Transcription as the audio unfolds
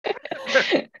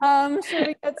Should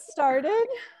we get started?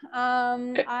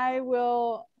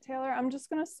 Taylor, I'm just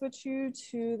gonna switch you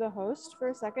to the host for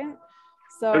a second.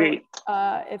 So okay.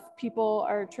 If people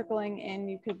are trickling in,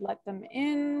 you could let them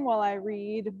in while I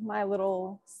read my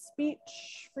little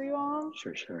speech for you all.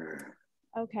 Sure.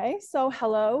 Okay, so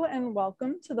hello and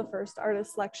welcome to the first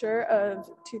artist lecture of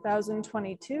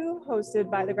 2022,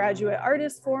 hosted by the Graduate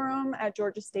Artist Forum at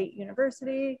Georgia State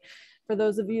University. For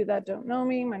those of you that don't know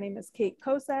me, my name is Kate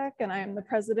Kosak, and I am the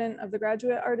president of the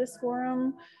Graduate Artist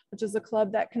Forum, which is a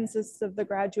club that consists of the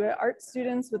graduate art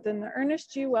students within the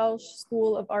Ernest G. Welsh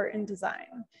School of Art and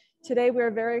Design. Today,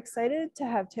 we're very excited to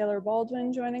have Taylor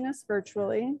Baldwin joining us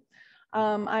virtually.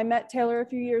 I met Taylor a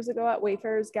few years ago at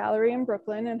Wayfarers Gallery in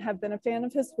Brooklyn and have been a fan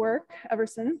of his work ever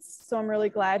since. So I'm really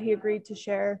glad he agreed to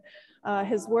share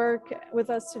his work with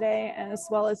us today, and as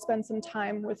well as spend some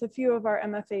time with a few of our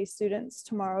MFA students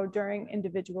tomorrow during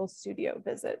individual studio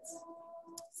visits.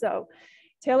 So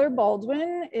Taylor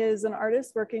Baldwin is an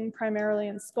artist working primarily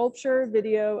in sculpture,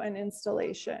 video, and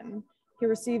installation. He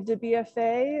received a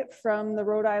BFA from the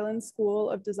Rhode Island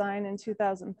School of Design in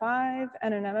 2005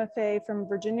 and an MFA from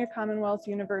Virginia Commonwealth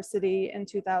University in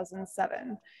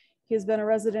 2007. He has been a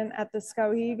resident at the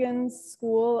Skowhegan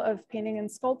School of Painting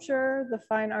and Sculpture, the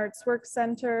Fine Arts Work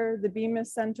Center, the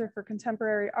Bemis Center for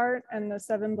Contemporary Art, and the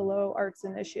Seven Below Arts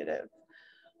Initiative.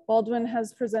 Baldwin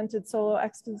has presented solo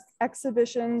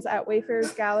exhibitions at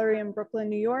Wayfarers Gallery in Brooklyn,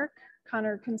 New York,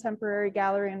 Connor Contemporary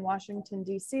Gallery in Washington,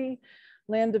 D.C.,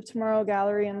 Land of Tomorrow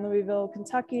Gallery in Louisville,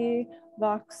 Kentucky,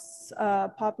 Vox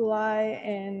Populai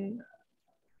in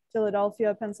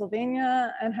Philadelphia,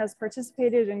 Pennsylvania, and has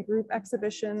participated in group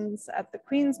exhibitions at the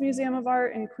Queens Museum of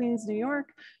Art in Queens, New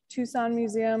York, Tucson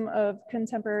Museum of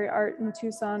Contemporary Art in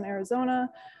Tucson, Arizona,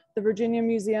 the Virginia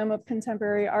Museum of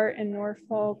Contemporary Art in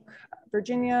Norfolk,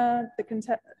 Virginia, the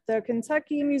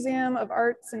Kentucky Museum of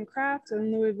Arts and Crafts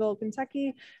in Louisville,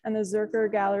 Kentucky, and the Zürcher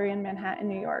Gallery in Manhattan,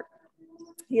 New York.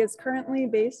 He is currently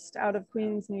based out of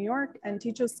Queens, New York, and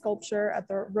teaches sculpture at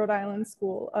the Rhode Island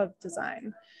School of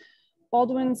Design.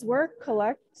 Baldwin's work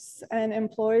collects and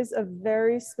employs a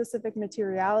very specific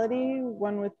materiality,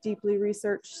 one with deeply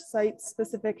researched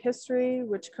site-specific history,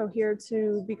 which cohere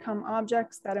to become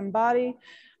objects that embody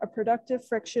a productive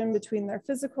friction between their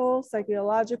physical,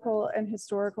 psychological, and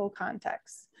historical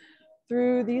contexts.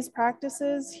 Through these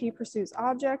practices, he pursues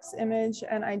objects, image,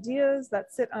 and ideas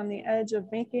that sit on the edge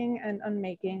of making and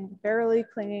unmaking, barely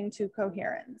clinging to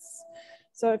coherence.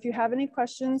 So if you have any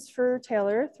questions for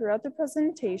Taylor throughout the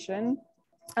presentation,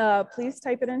 please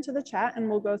type it into the chat and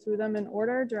we'll go through them in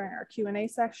order during our Q&A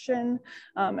section.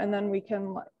 And then we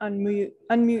can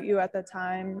unmute you at the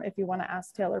time if you want to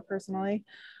ask Taylor personally.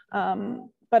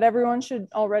 But everyone should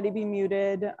already be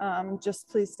muted. Just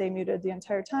please stay muted the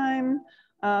entire time.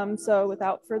 So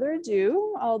without further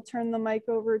ado, I'll turn the mic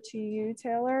over to you,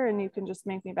 Taylor, and you can just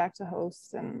make me back to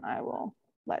host and I will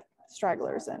let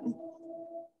stragglers in.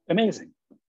 Amazing.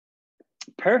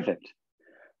 Perfect.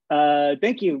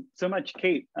 Thank you so much,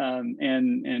 Kate,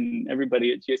 and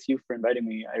everybody at GSU for inviting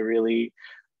me. I really,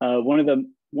 one of the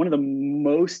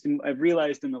most I've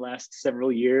realized in the last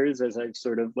several years as I've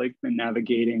sort of like been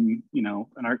navigating,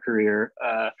 an art career,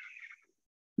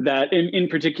 that in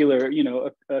particular,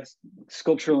 a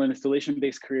sculptural and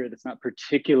installation-based career that's not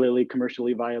particularly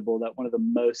commercially viable, that one of the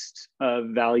most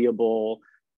valuable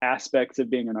aspects of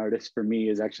being an artist for me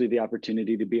is actually the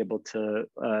opportunity to be able to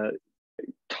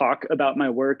talk about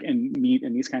my work and meet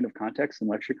in these kind of contexts and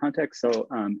lecture contexts. So,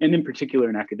 and in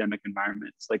particular in academic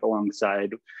environments, like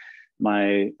alongside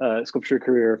my sculpture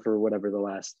career for whatever the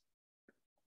last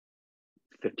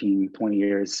 15, 20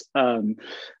 years.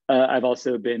 I've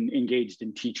also been engaged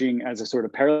in teaching as a sort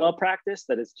of parallel practice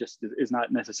that is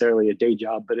not necessarily a day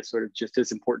job, but it's sort of just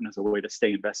as important as a way to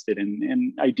stay invested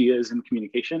in ideas and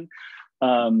communication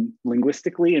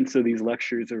linguistically. And so these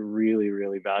lectures are really,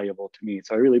 really valuable to me.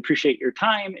 So I really appreciate your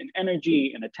time and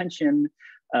energy and attention.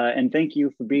 And thank you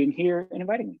for being here and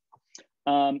inviting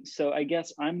me. So I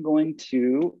guess I'm going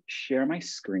to share my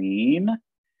screen.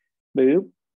 Boop.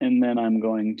 And then I'm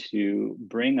going to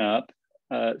bring up,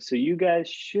 so you guys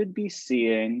should be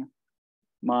seeing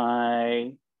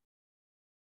my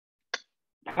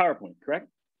PowerPoint, correct?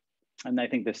 And I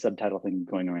think the subtitle thing is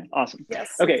going around. Awesome.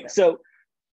 Yes. Okay, so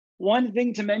one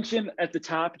thing to mention at the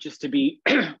top, just to be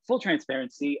full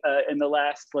transparency, in the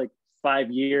last 5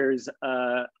 years,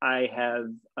 I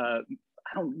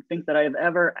don't think that I have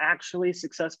ever actually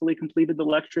successfully completed the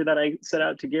lecture that I set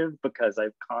out to give, because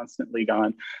I've constantly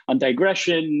gone on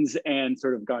digressions and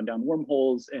sort of gone down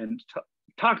wormholes and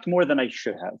talked more than I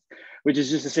should have, which is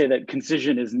just to say that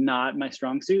concision is not my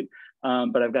strong suit.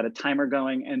 but I've got a timer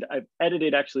going, and I've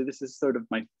edited, actually, this is sort of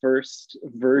my first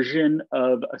version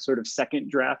of a sort of second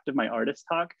draft of my artist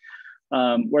talk,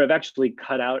 where I've actually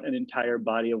cut out an entire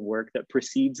body of work that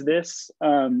precedes this.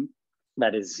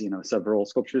 That is, several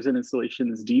sculptures and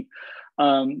installations deep.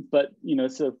 But,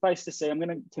 suffice to say,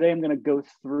 today I'm gonna go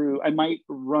through, I might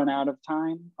run out of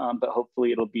time, but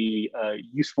hopefully it'll be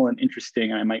useful and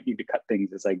interesting. I might need to cut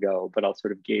things as I go, but I'll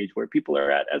sort of gauge where people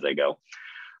are at as I go.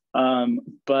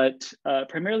 But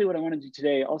primarily what I want to do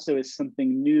today also is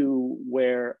something new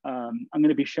where I'm going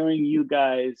to be showing you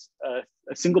guys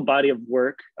a single body of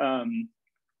work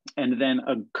and then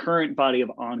a current body of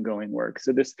ongoing work.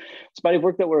 So this body of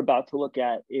work that we're about to look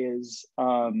at is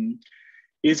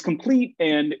complete,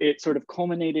 and it sort of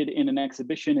culminated in an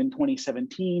exhibition in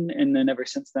 2017. And then ever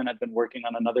since then, I've been working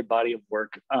on another body of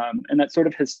work. And that sort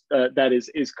of has, that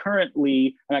is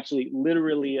currently, I'm actually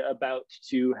literally about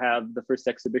to have the first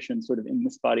exhibition sort of in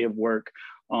this body of work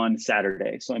on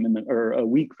Saturday. So I'm or a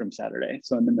week from Saturday.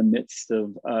 So I'm in the midst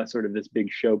of sort of this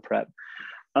big show prep.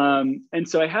 And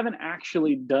so I haven't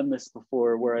actually done this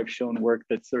before where I've shown work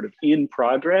that's sort of in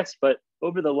progress, but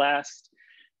over the last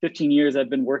 15 years, I've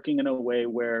been working in a way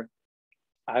where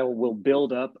I will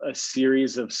build up a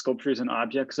series of sculptures and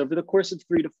objects over the course of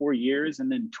 3 to 4 years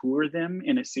and then tour them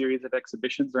in a series of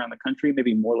exhibitions around the country,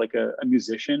 maybe more like a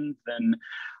musician than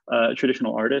a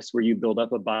traditional artist, where you build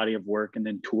up a body of work and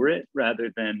then tour it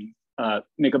rather than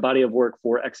make a body of work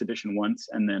for exhibition once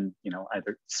and then,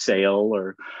 either sale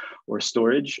or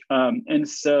storage. And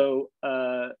so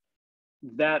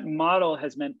that model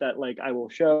has meant that I will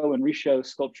show and reshow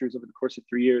sculptures over the course of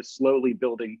 3 years, slowly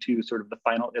building to sort of the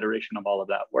final iteration of all of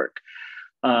that work.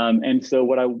 And so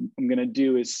what I'm going to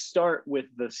do is start with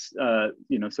this,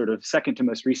 sort of second to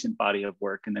most recent body of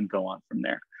work and then go on from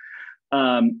there.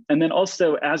 And then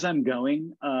also as I'm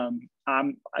going, I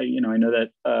know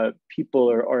that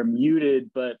people are muted,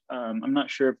 but I'm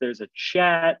not sure if there's a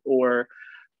chat or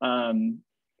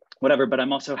whatever, but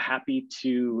I'm also happy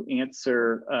to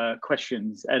answer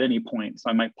questions at any point. So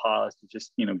I might pause to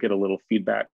just, get a little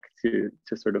feedback to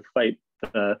sort of fight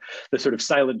the sort of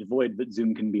silent void that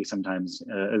Zoom can be sometimes,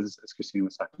 as Christine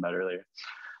was talking about earlier.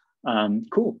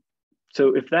 Cool.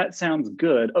 So if that sounds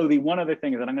good, the one other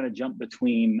thing is that I'm going to jump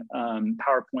between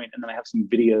PowerPoint, and then I have some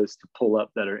videos to pull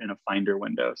up that are in a Finder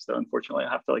window. So unfortunately,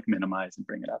 I have to minimize and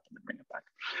bring it up and then bring it back.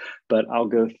 But I'll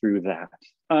go through that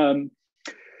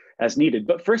as needed.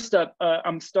 But first up,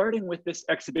 I'm starting with this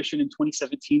exhibition in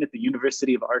 2017 at the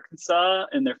University of Arkansas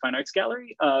in their Fine Arts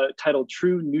Gallery, titled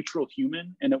True Neutral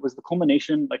Human. And it was the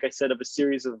culmination, like I said, of a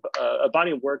series of a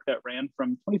body of work that ran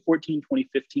from 2014,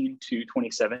 2015 to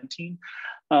 2017.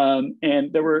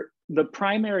 And there were the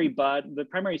primary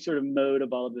sort of mode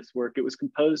of all of this work. It was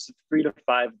composed of 3 to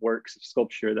 5 works of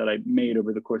sculpture that I made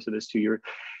over the course of this 2-year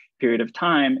period of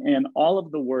time. And all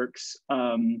of the works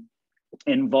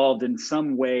involved in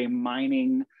some way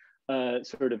mining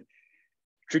sort of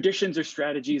traditions or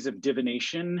strategies of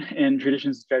divination and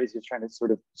traditions and strategies of trying to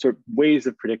sort of ways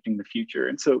of predicting the future.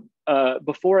 And so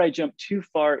before I jump too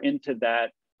far into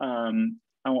that,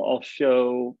 I'll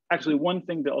show, actually one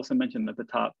thing to also mention at the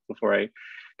top before I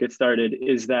get started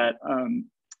is that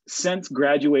since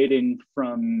graduating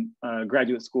from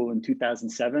graduate school in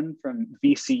 2007 from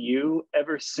VCU,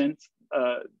 ever since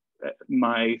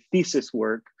my thesis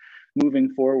work,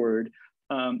 moving forward,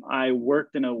 I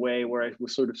worked in a way where I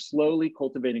was sort of slowly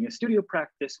cultivating a studio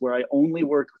practice where I only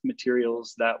worked with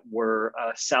materials that were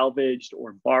salvaged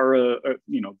or borrowed,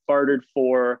 bartered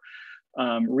for,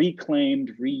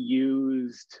 reclaimed,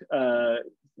 reused,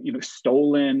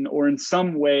 stolen, or in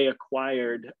some way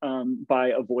acquired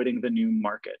by avoiding the new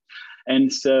market.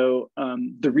 And so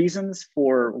the reasons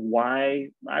for why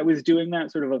I was doing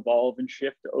that sort of evolve and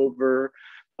shift over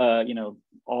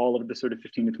all of the sort of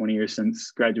 15 to 20 years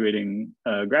since graduating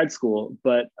grad school.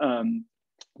 But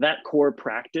that core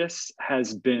practice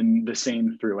has been the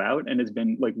same throughout and has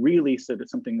been really sort of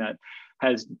something that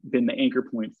has been the anchor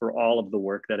point for all of the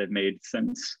work that I've made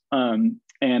since.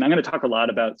 And I'm going to talk a lot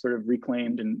about sort of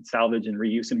reclaimed and salvage and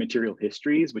reuse and material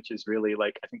histories, which is really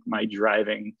I think my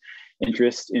driving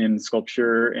interest in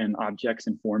sculpture and objects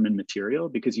in form and material,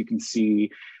 because you can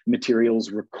see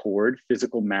materials record,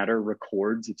 physical matter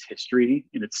records its history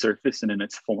in its surface and in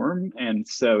its form. And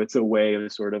so it's a way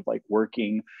of sort of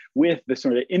working with the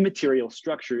sort of immaterial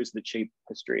structures that shape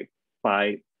history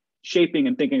by shaping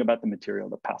and thinking about the material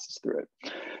that passes through it.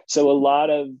 So a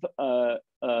lot of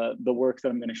the work that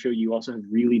I'm going to show you also have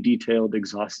really detailed,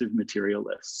 exhaustive material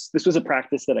lists. This was a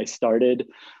practice that I started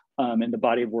in the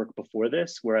body of work before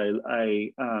this, where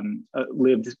I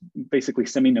lived basically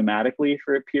semi-nomadically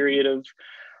for a period of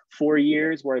 4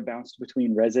 years where I bounced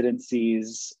between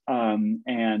residencies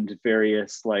and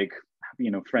various like,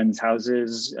 friends'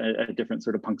 houses at different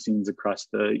sort of punk scenes across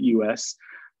the US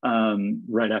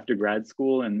right after grad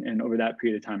school. And over that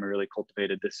period of time, I really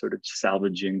cultivated this sort of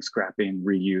salvaging, scrapping,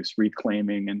 reuse,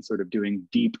 reclaiming, and sort of doing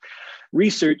deep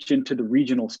research into the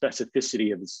regional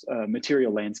specificity of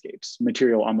material landscapes,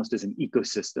 material almost as an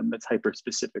ecosystem that's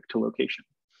hyper-specific to location.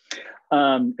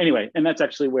 Anyway, and that's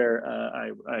actually where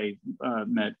I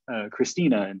met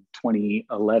Christina in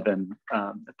 2011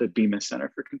 at the Bemis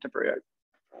Center for Contemporary Art.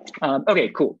 Okay,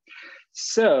 cool.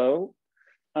 So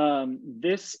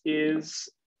this is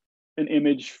an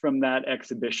image from that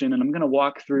exhibition, and I'm going to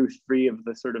walk through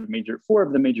four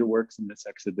of the major works in this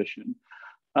exhibition.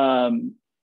 And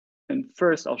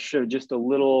first, I'll show just a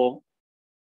little.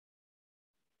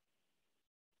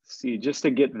 See, just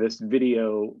to get this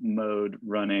video mode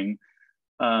running,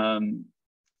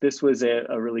 this was a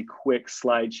really quick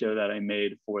slideshow that I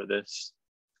made for this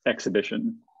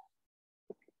exhibition.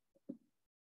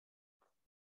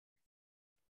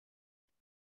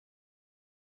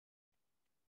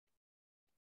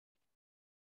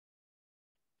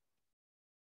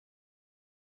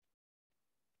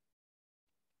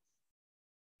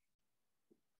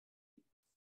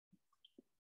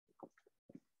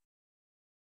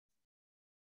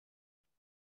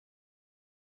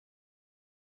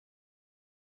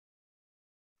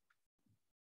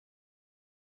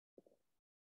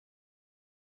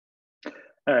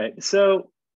 All right, so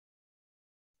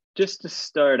just to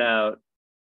start out,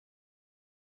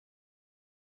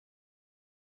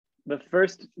 the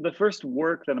first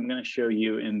work that I'm going to show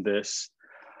you in this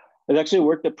is actually a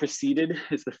work that preceded.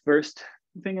 It's the first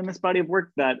thing in this body of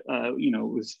work that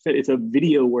it's a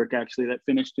video work actually that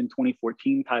finished in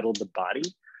 2014 titled "The Body,"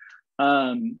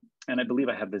 and I believe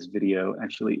I have this video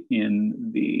actually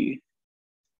in the.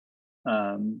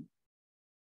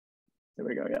 There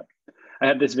we go. Yeah. I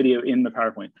have this video in the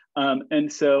PowerPoint.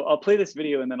 And so I'll play this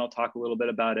video and then I'll talk a little bit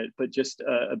about it, but just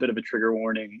a bit of a trigger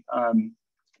warning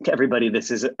to everybody. This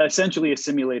is essentially a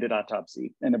simulated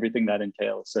autopsy and everything that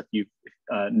entails. So if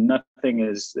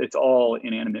it's all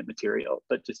inanimate material,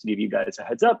 but just to give you guys a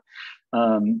heads up,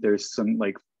 there's some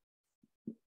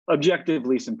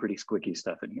objectively some pretty squicky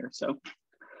stuff in here. So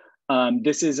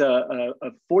this is a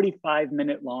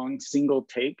 45-minute long single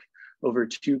take over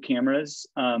 2 cameras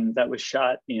that was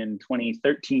shot in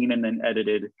 2013 and then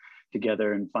edited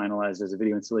together and finalized as a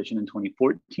video installation in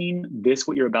 2014.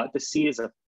 What you're about to see is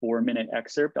a 4-minute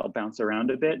excerpt. I'll bounce around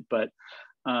a bit, but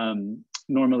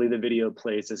normally the video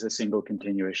plays as a single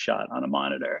continuous shot on a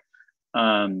monitor.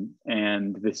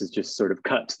 And this is just sort of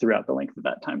cuts throughout the length of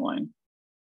that timeline.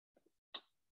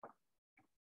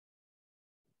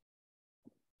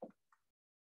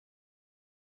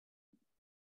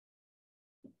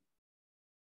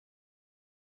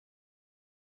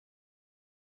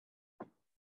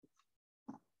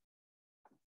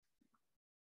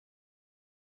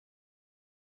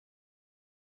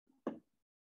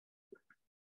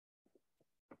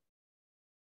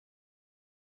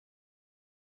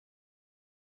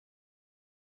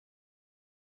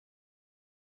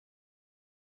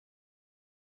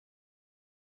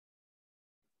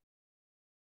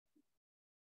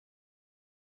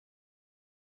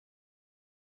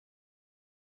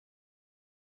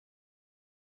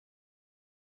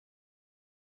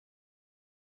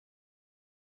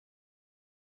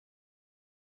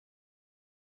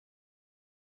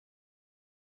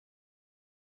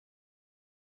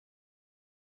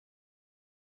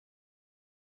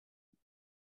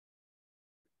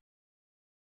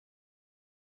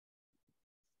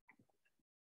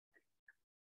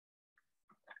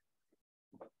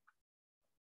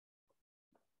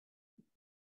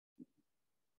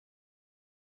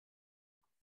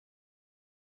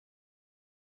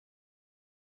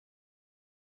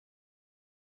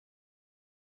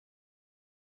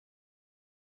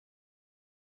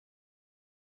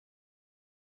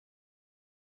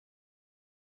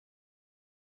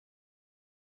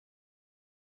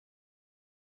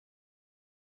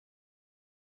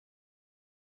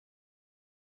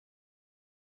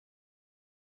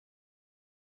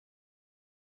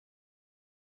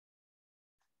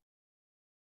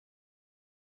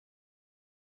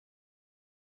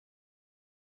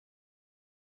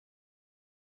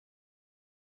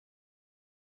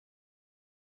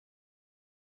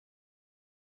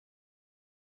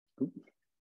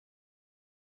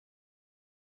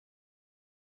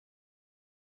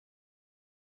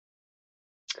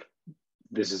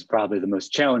 This is probably the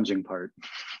most challenging part.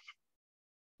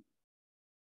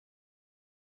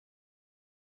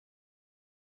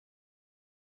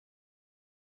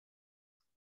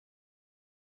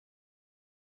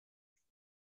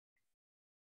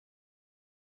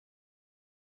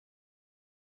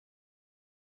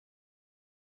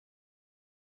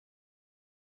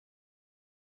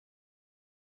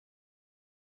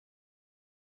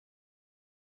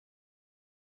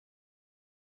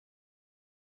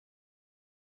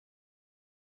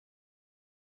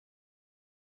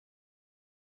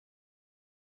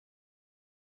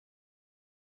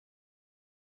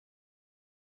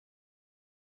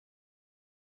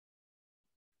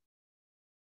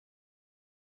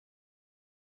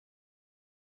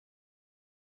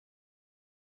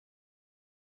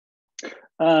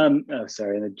 Oh,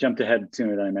 sorry, I jumped ahead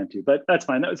sooner than I meant to, but that's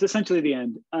fine. That was essentially the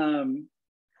end.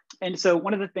 And so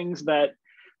one of the things that,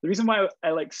 the reason why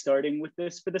I like starting with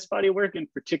this for this body of work in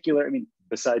particular, I mean,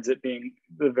 besides it being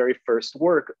the very first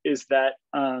work, is that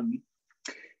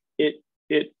it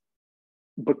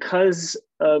because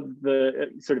of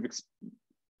the sort of,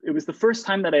 it was the first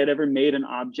time that I had ever made an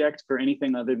object for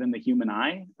anything other than the human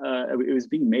eye. It was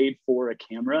being made for a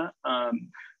camera.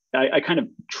 I kind of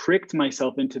tricked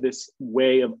myself into this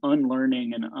way of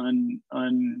unlearning and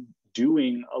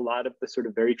undoing a lot of the sort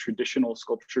of very traditional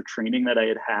sculpture training that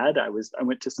I had. I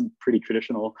went to some pretty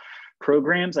traditional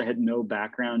programs. I had no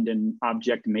background in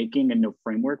object making and no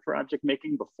framework for object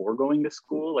making before going to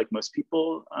school, like most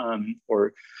people,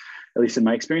 or at least in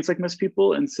my experience, like most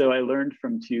people. And so I learned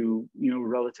from two,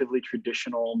 relatively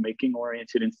traditional making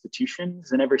oriented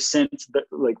institutions. And ever since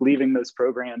like leaving those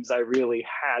programs, I really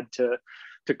had to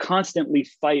constantly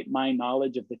fight my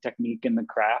knowledge of the technique and the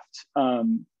craft,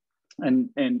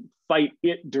 and fight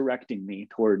it directing me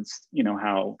towards,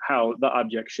 how the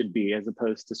object should be, as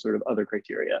opposed to sort of other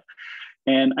criteria.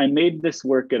 And I made this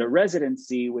work at a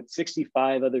residency with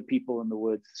 65 other people in the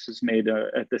woods. This was made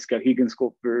at the Skowhegan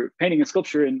Painting and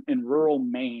Sculpture in rural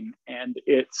Maine. And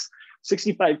it's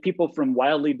 65 people from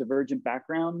wildly divergent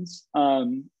backgrounds.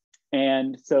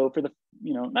 And so for the,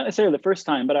 not necessarily the first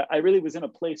time, but I really was in a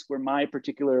place where my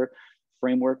particular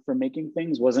framework for making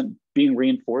things wasn't being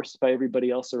reinforced by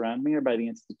everybody else around me or by the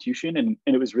institution. And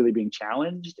it was really being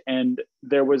challenged. And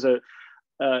there was an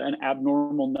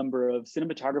abnormal number of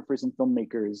cinematographers and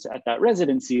filmmakers at that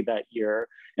residency that year.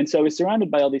 And so I was surrounded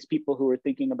by all these people who were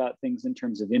thinking about things in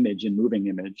terms of image and moving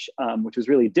image, which was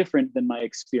really different than my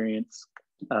experience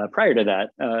prior to that,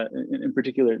 in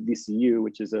particular at VCU,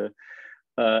 which is a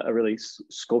really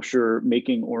sculpture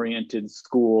making oriented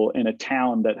school in a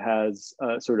town that has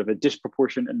sort of a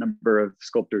disproportionate number of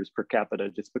sculptors per capita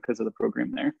just because of the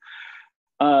program there.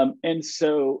 And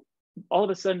so all of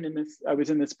a sudden I was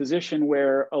in this position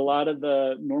where a lot of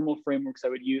the normal frameworks I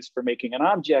would use for making an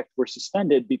object were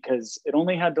suspended because it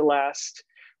only had to last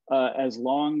as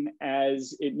long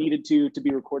as it needed to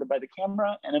be recorded by the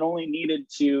camera, and it only needed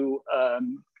to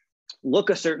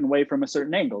look a certain way from a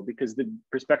certain angle because the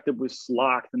perspective was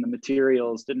locked and the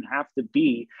materials didn't have to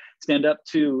stand up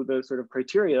to the sort of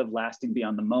criteria of lasting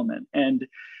beyond the moment. And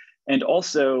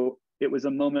also it was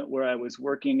a moment where I was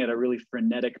working at a really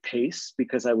frenetic pace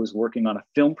because I was working on a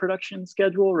film production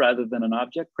schedule rather than an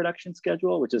object production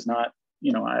schedule, which is not,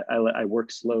 I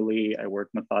work slowly, I work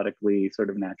methodically,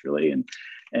 sort of naturally.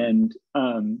 And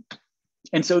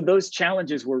so those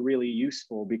challenges were really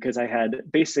useful because I had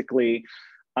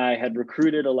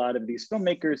recruited a lot of these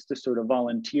filmmakers to sort of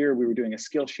volunteer. We were doing a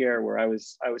skill share where I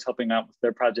was helping out with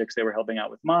their projects, they were helping out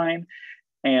with mine.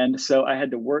 And so I had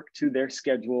to work to their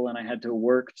schedule and I had to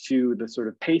work to the sort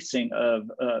of pacing of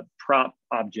a prop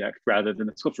object rather than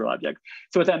a sculptural object.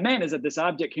 So what that meant is that this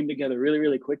object came together really,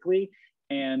 really quickly.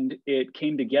 And it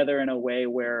came together in a way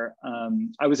where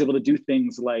I was able to do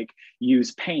things like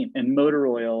use paint and motor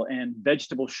oil and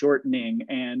vegetable shortening.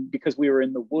 And because we were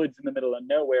in the woods in the middle of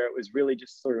nowhere, it was really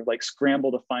just sort of like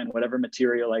scramble to find whatever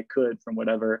material I could from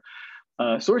whatever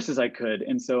sources I could.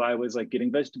 And so I was like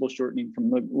getting vegetable shortening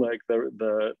from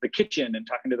the kitchen and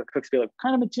talking to the cooks, be like, what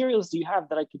kind of materials do you have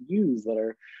that I could use that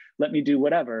are, let me do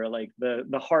whatever. Like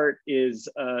the heart is,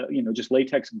 just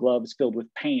latex gloves filled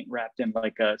with paint wrapped in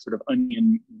like a sort of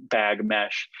onion bag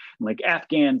mesh, and like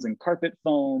Afghans and carpet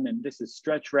foam. And this is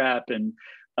stretch wrap and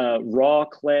raw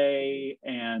clay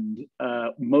and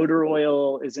motor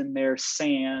oil is in there,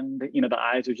 sand, the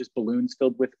eyes are just balloons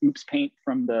filled with oops paint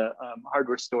from the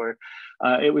hardware store.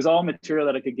 It was all material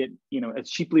that I could get,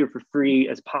 as cheaply or for free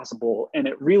as possible. And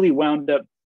it really wound up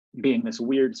being this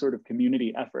weird sort of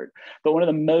community effort. But one of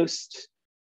the most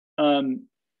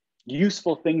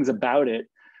useful things about it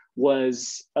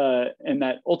was, and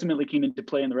that ultimately came into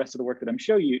play in the rest of the work that I'm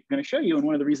going to show you. And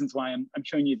one of the reasons why I'm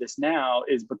showing you this now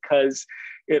is because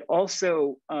it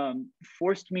also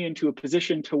forced me into a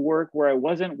position to work where I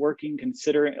wasn't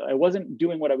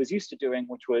doing what I was used to doing,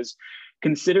 which was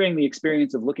considering the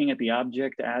experience of looking at the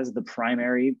object as the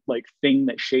primary thing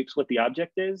that shapes what the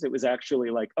object is. It was actually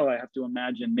like, oh, I have to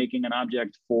imagine making an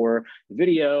object for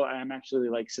video. I'm actually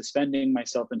suspending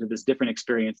myself into this different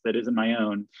experience that isn't my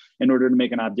own in order to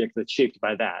make an object that's shaped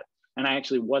by that. And I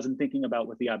actually wasn't thinking about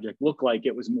what the object looked like.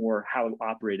 It was more how it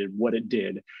operated, what it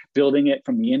did, building it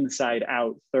from the inside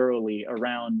out thoroughly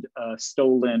around a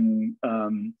stolen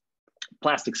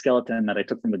plastic skeleton that I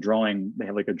took from the drawing. They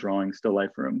have a drawing still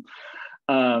life room.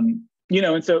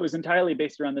 And so it was entirely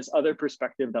based around this other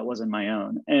perspective that wasn't my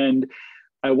own. And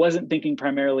I wasn't thinking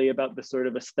primarily about the sort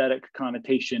of aesthetic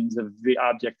connotations of the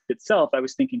object itself. I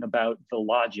was thinking about the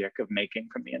logic of making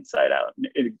from the inside out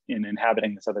in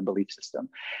inhabiting this other belief system.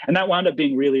 And that wound up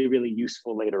being really, really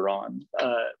useful later on.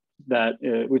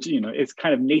 Which, you know, is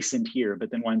kind of nascent here, but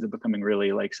then winds up becoming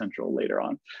really like central later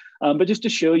on. But just to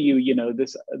show you, you know,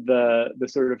 the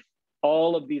sort of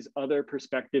all of these other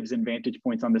perspectives and vantage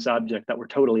points on this object that were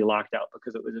totally locked out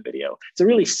because it was a video. It's a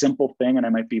really simple thing, and I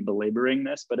might be belaboring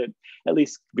this, but at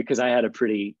least because I had a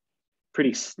pretty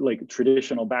like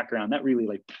traditional background, that really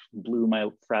like blew my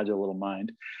fragile little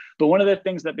mind. But one of the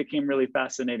things that became really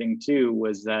fascinating too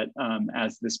was that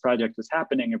as this project was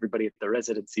happening, everybody at the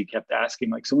residency kept asking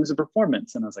like, so when's the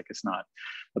performance? And I was like, it's not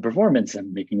a performance,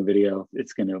 I'm making a video.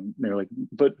 They're like,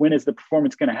 but when is the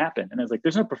performance gonna happen? And I was like,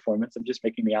 there's no performance, I'm just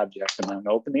making the object, and I'm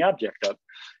gonna open the object up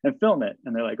and film it.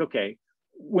 And they're like, okay,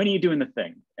 when are you doing the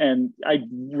thing? And I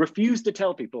refused to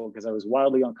tell people because I was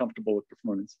wildly uncomfortable with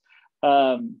performance.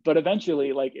 But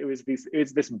eventually, like it was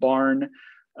this barn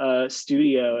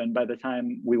studio, and by the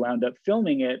time we wound up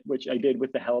filming it, which I did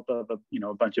with the help of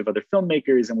a bunch of other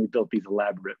filmmakers, and we built these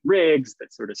elaborate rigs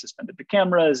that sort of suspended the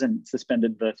cameras and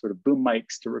suspended the sort of boom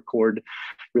mics to record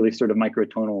really sort of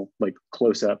microtonal, like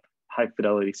close-up, high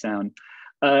fidelity sound.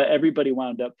 Everybody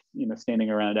wound up, you know, standing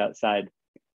around outside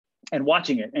and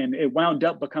watching it, and it wound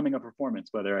up becoming a performance,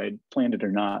 whether I planned it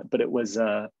or not. But it was,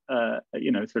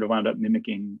 you know, sort of wound up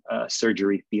mimicking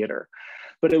surgery theater.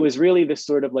 But it was really this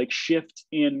sort of like shift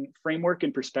in framework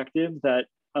and perspective that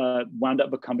wound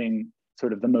up becoming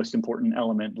sort of the most important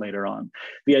element later on.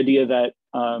 The idea that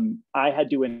I had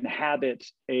to inhabit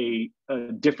a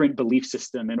different belief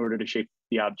system in order to shape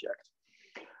the object.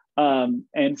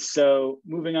 And so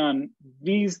moving on,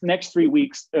 these next three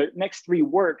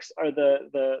works are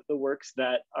the works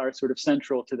that are sort of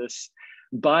central to this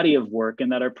body of work, and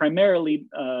that are primarily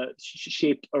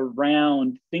shaped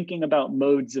around thinking about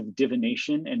modes of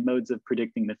divination and modes of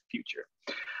predicting the future.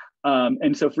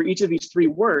 And so for each of these three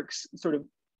works, sort of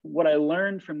what I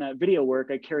learned from that video work,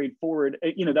 I carried forward,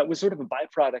 you know, that was sort of a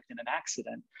byproduct and an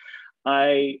accident.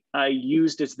 I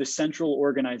used as the central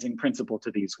organizing principle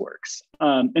to these works.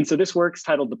 And so this work's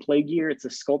titled The Plague Year. It's a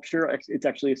sculpture. It's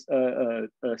actually a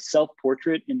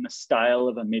self-portrait in the style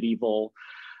of a medieval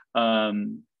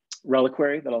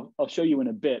reliquary that I'll show you in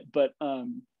a bit. But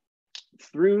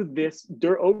through this,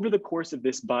 over the course of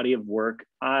this body of work,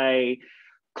 I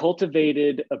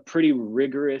cultivated a pretty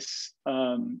rigorous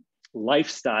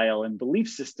lifestyle and belief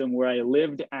system where I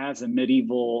lived as a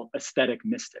medieval aesthetic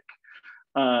mystic.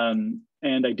 And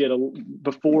I did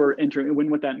before entering,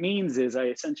 what that means is I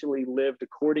essentially lived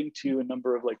according to a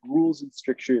number of like rules and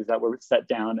strictures that were set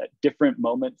down at different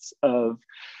moments of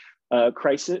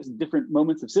crisis, different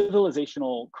moments of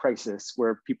civilizational crisis,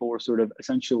 where people were sort of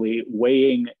essentially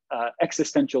weighing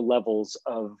existential levels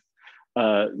of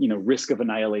you know, risk of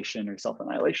annihilation or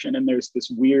self-annihilation. And there's this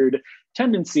weird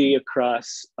tendency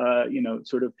across you know,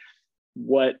 sort of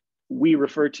what we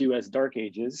refer to as dark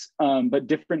ages, but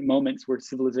different moments where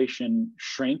civilization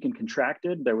shrank and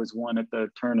contracted. There was one at the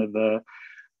turn of the,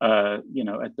 you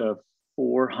know, at the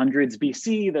 400s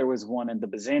BC, there was one in the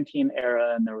Byzantine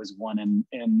era, and there was one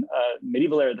in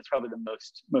medieval era that's probably the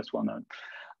most well known.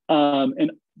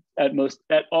 And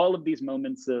at all of these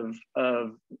moments of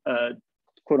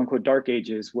quote unquote dark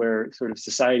ages, where sort of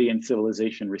society and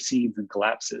civilization recedes and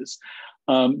collapses,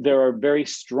 there are very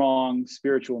strong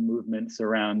spiritual movements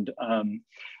around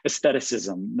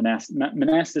aestheticism,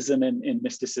 monasticism, and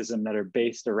mysticism that are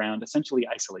based around essentially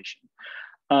isolation.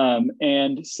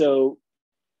 And so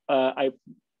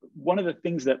one of the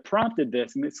things that prompted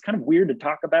this, and it's kind of weird to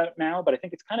talk about now, but I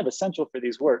think it's kind of essential for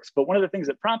these works. But one of the things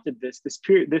that prompted this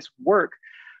work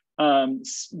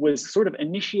was sort of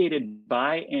initiated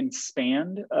by and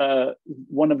spanned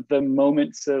one of the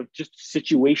moments of just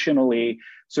situationally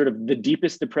sort of the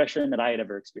deepest depression that I had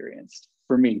ever experienced,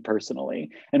 for me personally,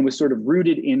 and was sort of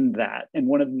rooted in that. And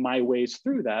one of my ways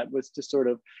through that was to sort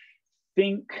of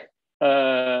think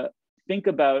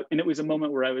about, and it was a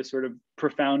moment where I was sort of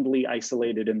profoundly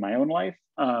isolated in my own life,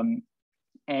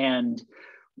 and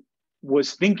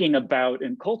was thinking about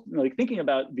thinking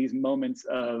about these moments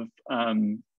of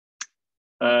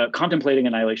contemplating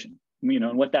annihilation, you know,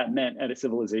 and what that meant at a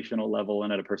civilizational level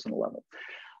and at a personal level.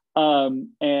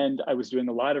 And I was doing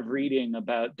a lot of reading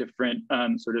about different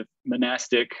sort of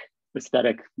monastic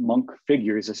aesthetic monk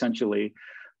figures, essentially,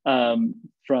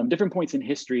 from different points in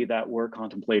history that were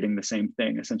contemplating the same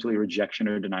thing, essentially rejection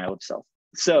or denial of self.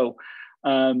 So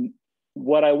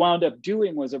what I wound up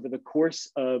doing was, over the course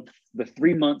of the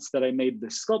 3 months that I made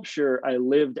this sculpture, I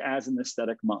lived as an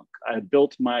aesthetic monk. I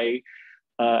built my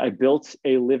I built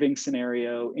a living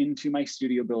scenario into my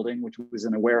studio building, which was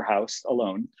in a warehouse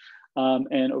alone.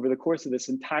 And over the course of this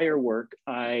entire work,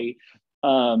 and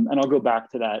I'll go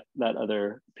back to that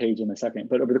other page in a second,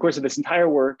 but over the course of this entire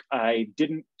work, I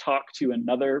didn't talk to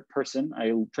another person.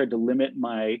 I tried to limit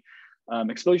my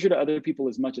exposure to other people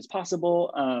as much as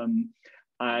possible.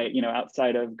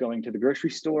 Outside of going to the grocery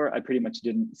store, I pretty much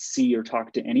didn't see or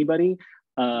talk to anybody.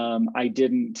 I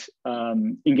didn't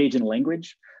engage in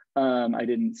language. I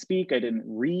didn't speak, I didn't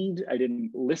read, I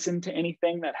didn't listen to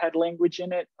anything that had language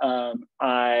in it.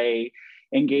 I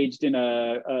engaged in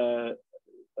a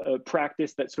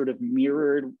practice that sort of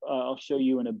mirrored, I'll show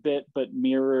you in a bit, but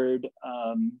mirrored,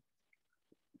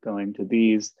 going to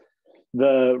these,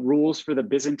 the rules for the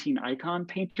Byzantine icon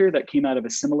painter that came out of a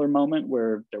similar moment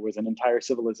where there was an entire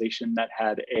civilization that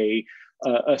had a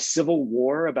civil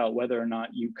war about whether or not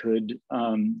you could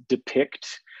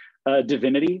depict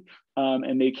divinity.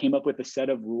 And they came up with a set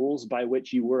of rules by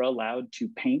which you were allowed to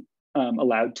paint,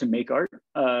 allowed to make art.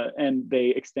 And they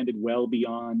extended well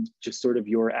beyond just sort of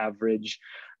your average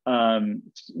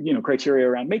criteria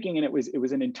around making, and it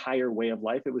was an entire way of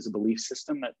life. It was a belief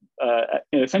system that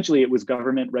essentially it was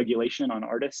government regulation on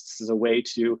artists as a way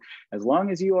to, as long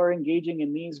as you are engaging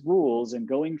in these rules and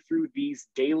going through these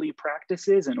daily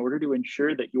practices in order to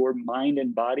ensure that your mind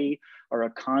and body are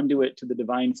a conduit to the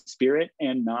divine spirit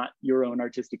and not your own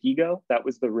artistic ego. That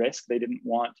was the risk. They didn't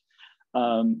want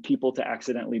people to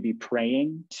accidentally be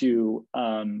praying to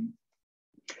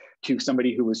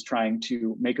somebody who was trying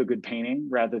to make a good painting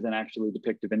rather than actually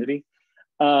depict divinity,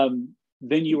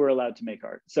 then you were allowed to make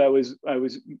art. So I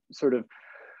was sort of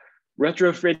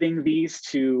retrofitting these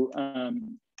to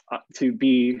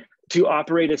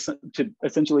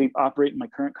essentially operate in my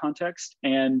current context,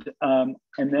 and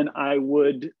then I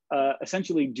would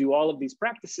essentially do all of these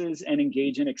practices and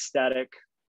engage in ecstatic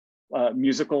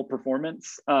musical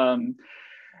performance.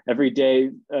 Every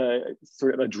day,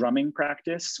 sort of a drumming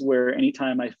practice where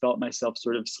anytime I felt myself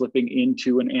sort of slipping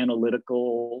into an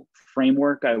analytical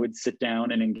framework, I would sit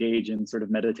down and engage in sort of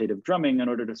meditative drumming in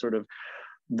order to sort of,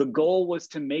 the goal was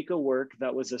to make a work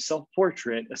that was a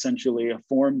self-portrait, essentially a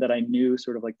form that I knew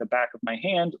sort of like the back of my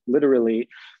hand, literally,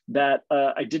 that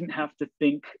I didn't have to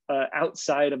think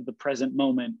outside of the present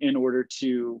moment in order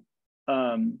to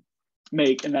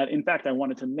make, and that in fact I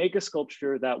wanted to make a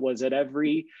sculpture that was at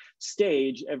every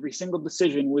stage, every single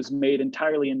decision was made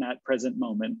entirely in that present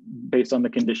moment based on the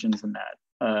conditions in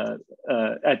that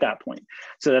at that point.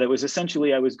 So that it was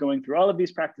essentially, I was going through all of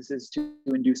these practices to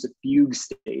induce a fugue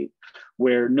state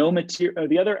where no material,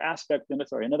 the other aspect,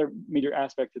 another major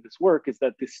aspect of this work is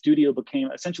that the studio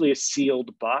became essentially a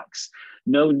sealed box.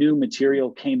 No new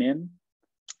material came in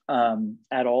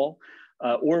at all.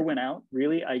 Or went out,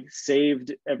 really. I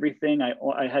saved everything.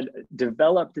 I had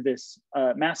developed this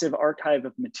massive archive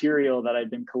of material that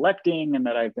I'd been collecting and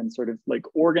that I've been sort of like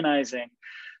organizing,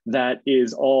 that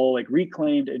is all like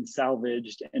reclaimed and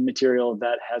salvaged, and material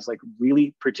that has like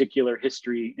really particular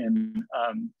history and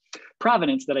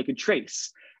provenance that I could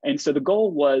trace. And so the goal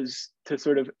was to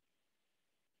sort of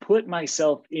put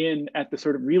myself in at the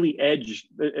sort of really edge,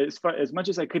 as much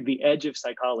as I could, the edge of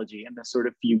psychology in this sort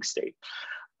of fugue state.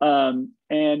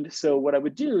 And so what I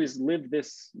would do is live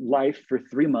this life for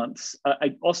 3 months.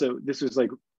 This was like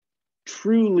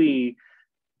truly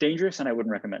dangerous, and I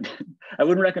wouldn't recommend it. I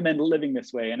wouldn't recommend living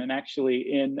this way. And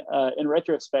actually, in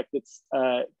retrospect, it's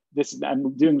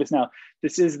I'm doing this now.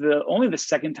 This is only the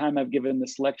second time I've given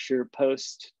this lecture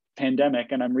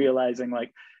post-pandemic, and I'm realizing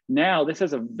like now this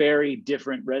has a very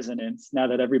different resonance now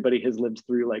that everybody has lived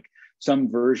through like some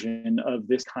version of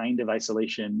this kind of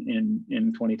isolation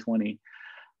in 2020.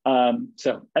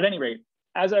 So at any rate,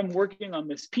 as I'm working on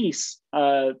this piece,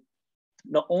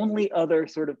 the only other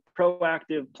sort of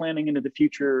proactive planning into the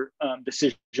future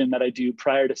decision that I do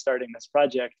prior to starting this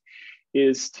project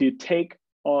is to take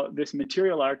this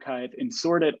material archive and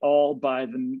sort it all by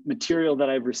the material that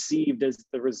I've received as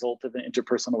the result of an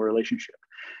interpersonal relationship.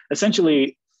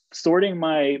 Essentially, sorting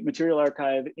my material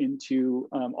archive into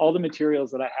all the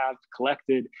materials that I have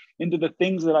collected into the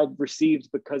things that I've received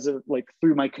because of like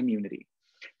through my community.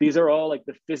 These are all like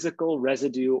the physical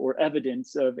residue or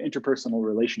evidence of interpersonal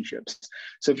relationships.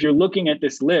 So if you're looking at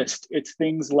this list, it's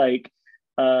things like,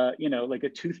 like a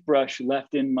toothbrush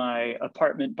left in my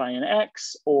apartment by an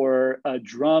ex, or a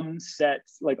drum set,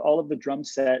 like all of the drum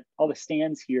set, all the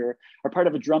stands here are part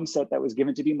of a drum set that was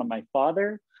given to me by my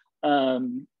father.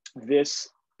 This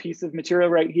piece of material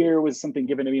right here was something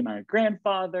given to me by my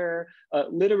grandfather.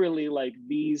 Literally like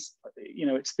these,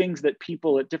 it's things that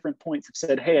people at different points have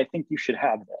said, hey, I think you should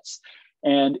have this.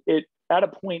 And it at a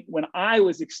point when I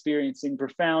was experiencing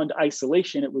profound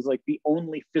isolation. It was like the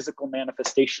only physical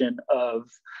manifestation of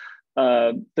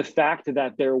the fact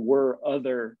that there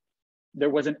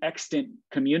was an extant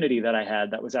community that I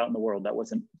had that was out in the world that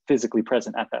wasn't physically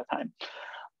present at that time.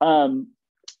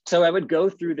 So I would go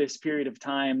through this period of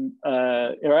time,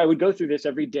 or I would go through this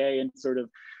every day and sort of,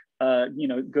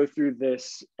 go through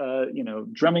this,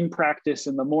 drumming practice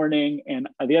in the morning. And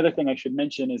the other thing I should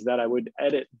mention is that I would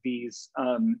edit these.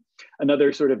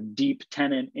 Another sort of deep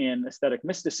tenet in aesthetic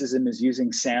mysticism is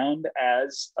using sound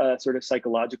as a sort of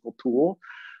psychological tool,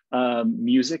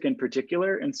 music in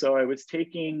particular. And so I was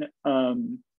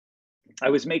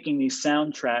making these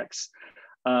soundtracks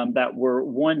that were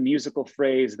one musical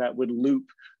phrase that would loop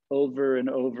over and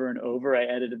over and over. I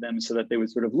edited them so that they would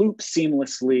sort of loop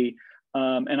seamlessly.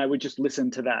 And I would just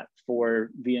listen to that for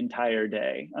the entire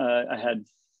day. I had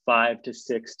 5 to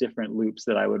 6 different loops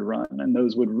that I would run, and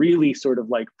those would really sort of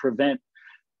like prevent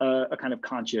a kind of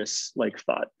conscious like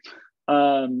thought,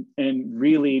 and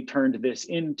really turned this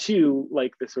into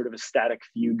like this sort of a static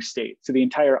fugue state. So the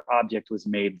entire object was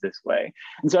made this way.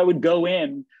 And so I would go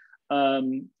in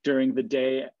during the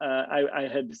day. I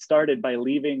had started by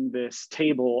leaving this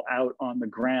table out on the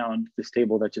ground, this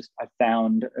table that just I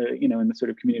found, in the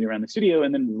sort of community around the studio,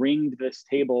 and then ringed this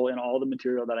table and all the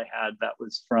material that I had that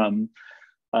was from,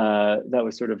 that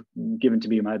was sort of given to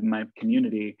me by my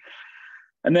community.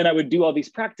 And then I would do all these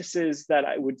practices that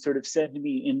I would sort of send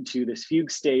me into this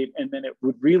fugue state. And then it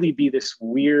would really be this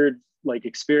weird like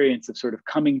experience of sort of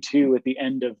coming to at the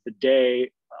end of the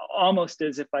day, almost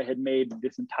as if I had made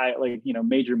this entire,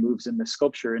 major moves in the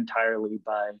sculpture entirely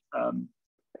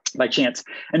by chance.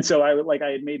 And so I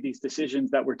had made these decisions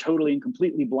that were totally and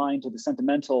completely blind to the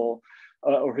sentimental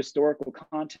or historical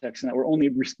context, and that were only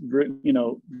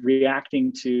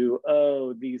reacting to,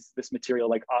 this material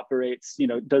like operates,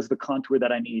 does the contour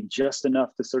that I need just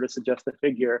enough to sort of suggest the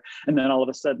figure. And then all of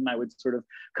a sudden I would sort of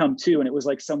come to, and it was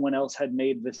like someone else had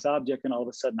made this object, and all of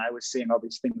a sudden I was seeing all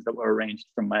these things that were arranged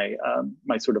from my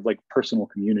my sort of like personal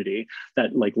community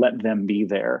that like let them be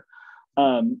there.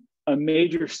 A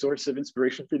major source of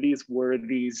inspiration for these were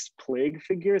these plague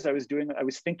figures. I was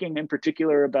thinking in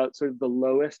particular about sort of the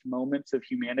lowest moments of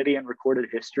humanity in recorded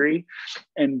history.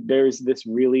 And there's this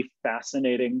really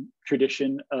fascinating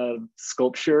tradition of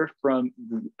sculpture from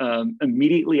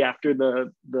immediately after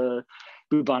the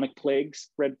bubonic plague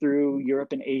spread through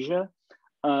Europe and Asia.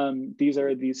 These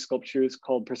are these sculptures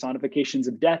called personifications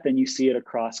of death, and you see it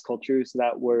across cultures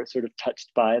that were sort of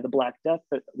touched by the Black Death,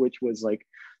 which was like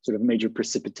sort of a major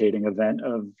precipitating event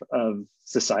of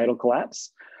societal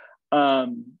collapse.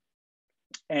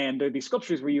 And there are these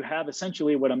sculptures where you have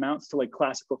essentially what amounts to like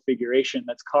classical figuration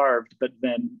that's carved, but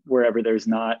then wherever there's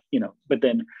not, but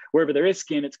then wherever there is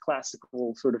skin, it's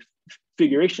classical sort of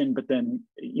figuration, but then,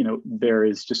 there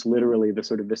is just literally the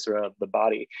sort of viscera of the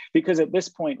body. Because at this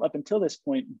point, up until this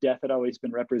point, death had always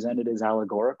been represented as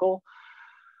allegorical,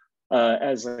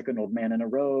 as like an old man in a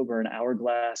robe or an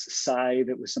hourglass, a scythe.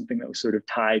 It was something that was sort of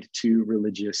tied to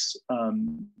religious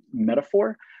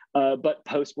metaphor. But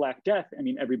post Black Death, I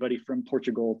mean, everybody from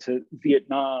Portugal to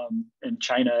Vietnam and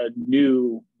China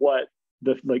knew what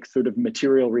the like sort of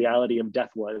material reality of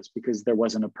death was, because there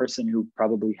wasn't a person who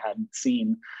probably hadn't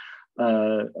seen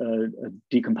a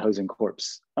decomposing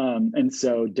corpse. And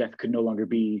so death could no longer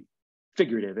be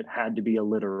figurative, it had to be a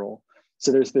literal.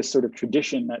 So there's this sort of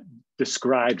tradition that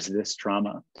describes this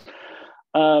trauma.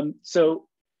 So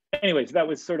anyways, that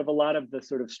was sort of a lot of the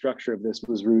sort of structure of this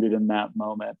was rooted in that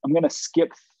moment. I'm going to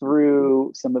skip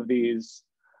through some of these.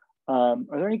 Are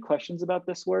there any questions about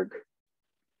this work?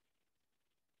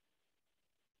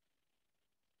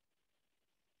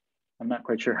 I'm not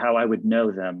quite sure how I would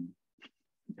know them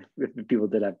if people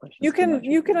did have questions. You can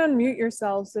unmute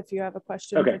yourselves if you have a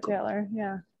question for Taylor.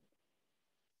 Yeah.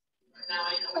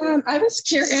 I was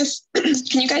curious.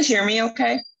 Can you guys hear me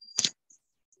okay?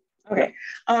 Okay.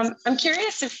 I'm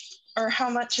curious if or how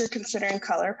much you're considering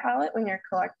color palette when you're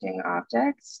collecting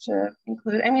objects to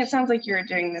include. I mean, it sounds like you're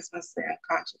doing this mostly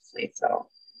unconsciously. So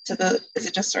is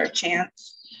it just sort of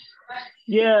chance?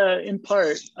 Yeah, in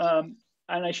part. And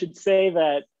I should say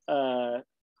that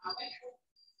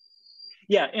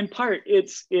yeah, in part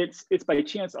it's by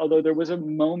chance, although there was a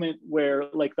moment where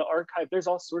like the archive, there's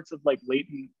all sorts of like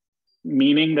latent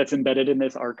meaning that's embedded in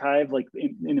this archive. Like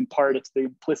in part, it's the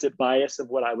implicit bias of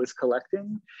what I was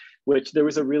collecting, which there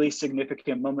was a really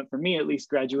significant moment for me, at least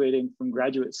graduating from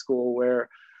graduate school, where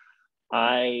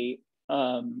I'm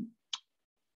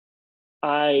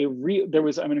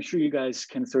sure you guys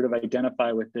can sort of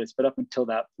identify with this, but up until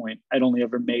that point, I'd only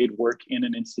ever made work in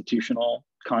an institutional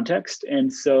context.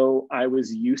 And so I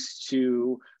was used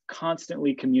to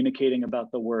constantly communicating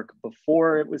about the work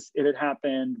before it had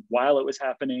happened, while it was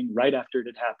happening, right after it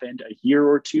had happened, a year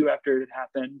or two after it had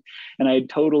happened. And I had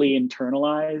totally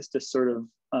internalized a sort of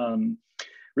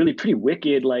really pretty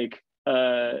wicked like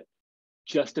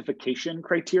justification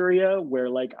criteria where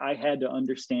like I had to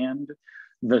understand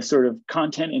the sort of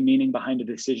content and meaning behind a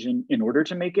decision in order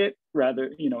to make it,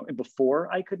 rather, you know,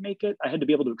 before I could make it. I had to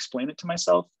be able to explain it to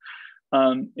myself,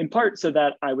 in part so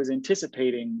that I was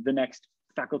anticipating the next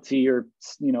faculty or,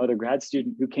 you know, other grad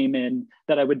student who came in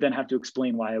that I would then have to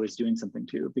explain why I was doing something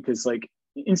to, because like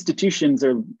institutions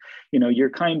are, you know, you're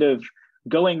kind of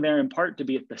going there in part to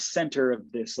be at the center of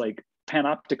this like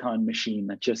panopticon machine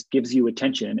that just gives you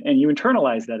attention, and you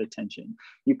internalize that attention.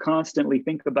 You constantly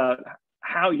think about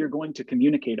how you're going to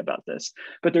communicate about this.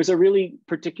 But there's a really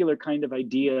particular kind of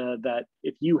idea that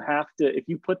if you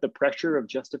put the pressure of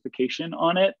justification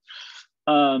on it,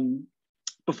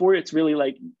 before it's really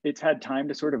like, it's had time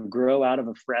to sort of grow out of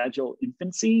a fragile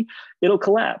infancy, it'll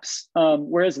collapse.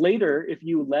 Whereas later, if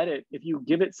you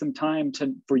give it some time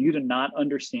for you to not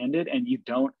understand it and you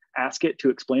don't ask it to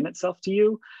explain itself to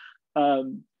you,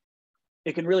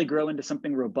 it can really grow into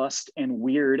something robust and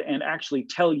weird and actually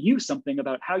tell you something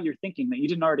about how you're thinking that you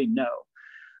didn't already know.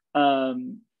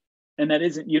 And that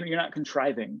isn't, you're not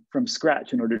contriving from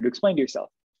scratch in order to explain to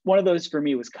yourself. One of those for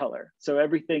me was color. So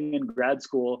everything in grad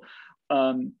school,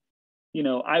 you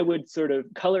know, I would sort of,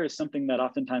 color is something that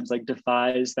oftentimes like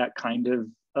defies that kind of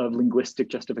linguistic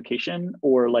justification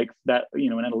or like that, you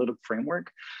know, an analytic framework,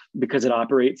 because it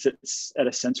operates at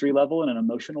a sensory level and an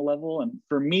emotional level. And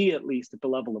for me, at least, at the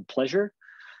level of pleasure.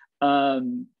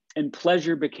 And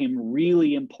pleasure became a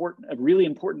really important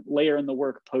layer in the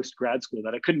work post grad school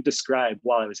that I couldn't describe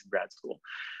while I was in grad school.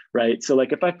 Right. So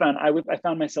like if I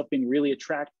found myself being really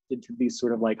attracted to these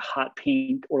sort of like hot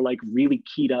pink or like really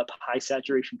keyed up high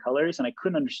saturation colors, and I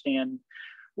couldn't understand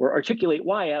or articulate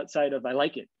why outside of I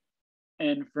like it.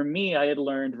 And for me, I had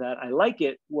learned that I like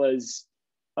it was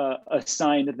a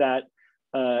sign that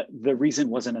the reason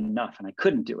wasn't enough and I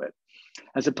couldn't do it.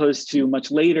 As opposed to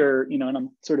much later, you know, and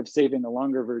I'm sort of saving the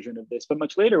longer version of this, but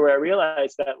much later where I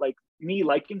realized that like me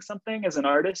liking something as an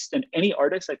artist, and any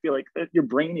artist, I feel like your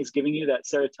brain is giving you that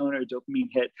serotonin or dopamine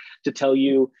hit to tell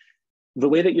you the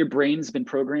way that your brain's been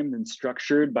programmed and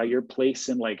structured by your place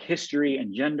in like history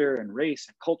and gender and race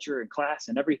and culture and class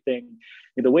and everything,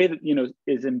 the way that, you know,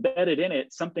 is embedded in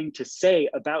it, something to say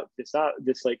about this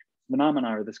like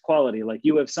phenomena or this quality, like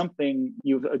you have something,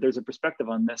 there's a perspective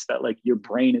on this that like your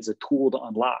brain is a tool to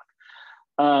unlock.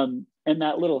 And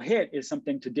that little hit is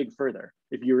something to dig further.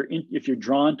 If you're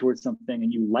drawn towards something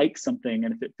and you like something,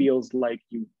 and if it feels like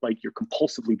you're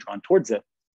compulsively drawn towards it,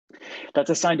 that's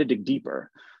a sign to dig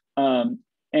deeper. And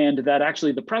that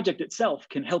actually the project itself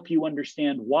can help you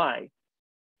understand why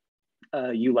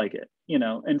you like it, you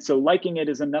know. And so liking it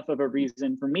is enough of a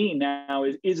reason for me now,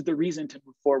 is the reason to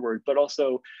move forward, but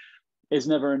also is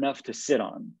never enough to sit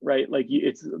on, right? Like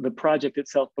it's the project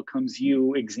itself becomes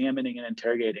you examining and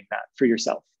interrogating that for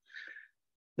yourself.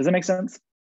 Does that make sense?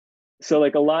 So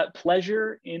like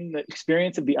pleasure in the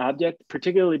experience of the object,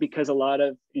 particularly because a lot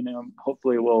of, you know,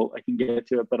 hopefully I can get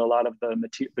to it, but a lot of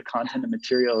the content and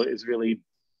material is really,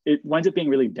 it winds up being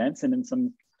really dense and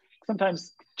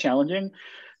sometimes challenging,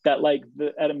 that like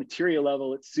at a material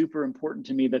level, it's super important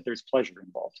to me that there's pleasure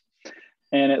involved.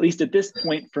 And at least at this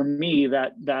point for me,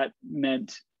 that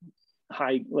meant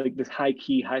this high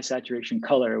key, high saturation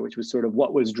color, which was sort of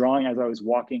what was drawing as I was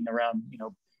walking around, you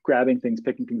know, grabbing things,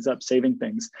 picking things up, saving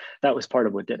things. That was part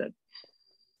of what did it.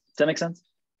 Does that make sense?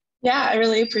 Yeah, I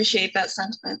really appreciate that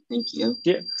sentiment. Thank you.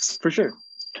 Yeah, for sure.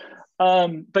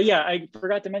 But yeah, I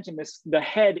forgot to mention this. The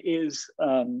head is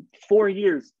 4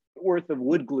 years worth of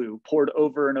wood glue poured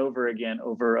over and over again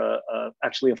over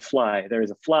actually a fly. There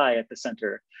is a fly at the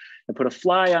center. I put a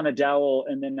fly on a dowel,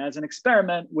 and then as an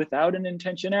experiment, without an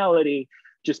intentionality,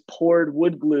 just poured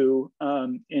wood glue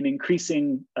in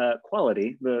increasing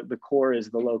quality. The core is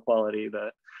the low quality,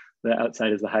 the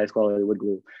outside is the highest quality wood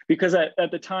glue. Because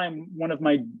at the time, one of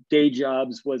my day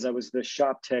jobs was I was the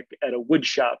shop tech at a wood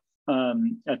shop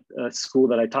at a school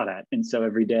that I taught at. And so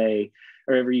every day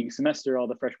or every semester, all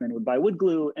the freshmen would buy wood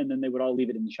glue, and then they would all leave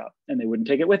it in the shop and they wouldn't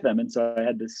take it with them. And so I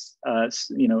had this,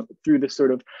 you know, through this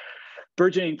sort of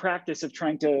burgeoning practice of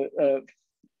trying to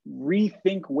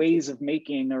rethink ways of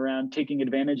making around taking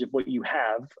advantage of what you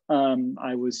have.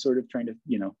 I was sort of trying to,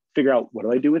 you know, figure out what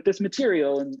do I do with this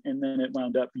material? And then it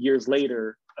wound up years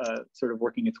later, sort of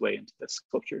working its way into this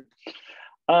sculpture.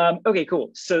 Okay, cool.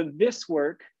 So this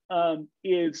work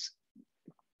is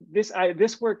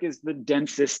the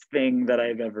densest thing that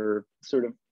I've ever sort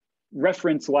of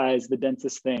reference-wise, the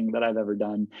densest thing that I've ever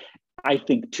done. I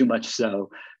think too much so,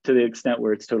 to the extent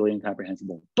where it's totally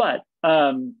incomprehensible. But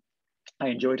I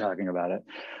enjoy talking about it.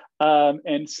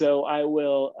 And so I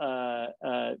will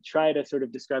try to sort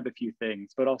of describe a few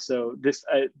things, but also this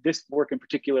work in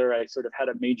particular, I sort of had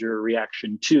a major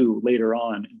reaction to later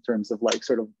on in terms of like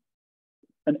sort of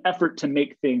an effort to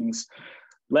make things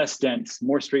less dense,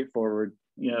 more straightforward,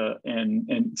 you know,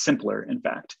 and simpler, in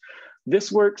fact.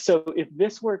 This work, so if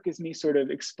this work is me sort of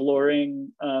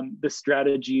exploring the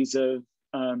strategies of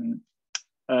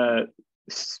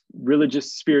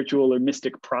religious, spiritual, or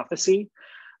mystic prophecy,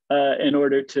 in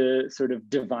order to sort of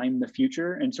divine the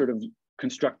future and sort of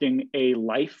constructing a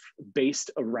life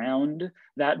based around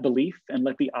that belief and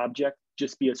let the object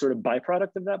just be a sort of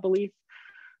byproduct of that belief.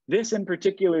 This in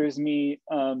particular is me,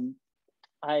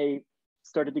 I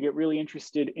started to get really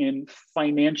interested in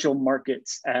financial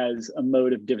markets as a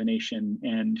mode of divination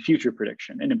and future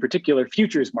prediction, and in particular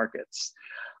futures markets.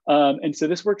 And so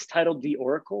this work's titled The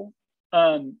Oracle.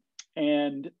 It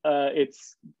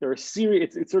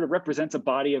sort of represents a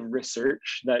body of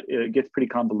research that gets pretty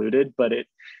convoluted, but it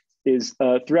is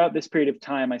throughout this period of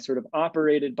time, I sort of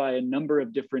operated by a number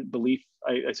of different beliefs.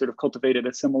 I sort of cultivated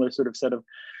a similar sort of set of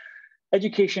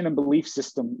education and belief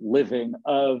system living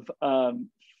of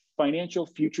financial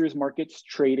futures markets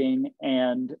trading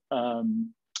and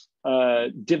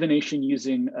divination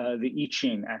using the I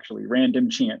Ching, actually, random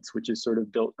chance, which is sort of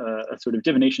built a sort of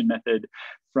divination method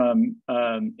from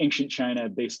ancient China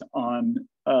based on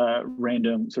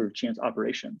random sort of chance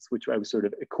operations, which I was sort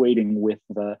of equating with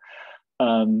the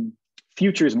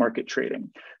futures market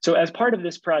trading. So as part of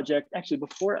this project, actually,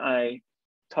 before I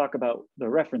talk about the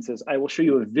references, I will show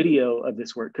you a video of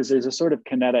this work because there's a sort of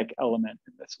kinetic element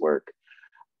in this work.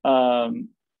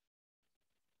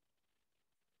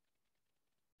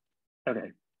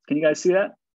 Okay, can you guys see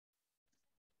that?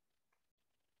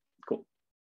 Cool.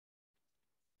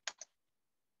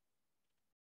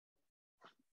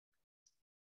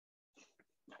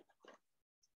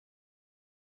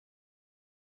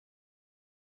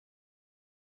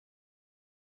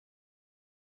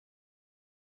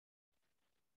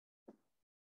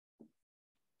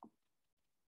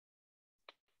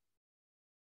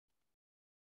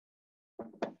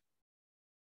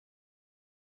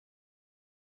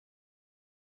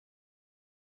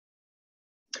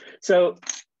 So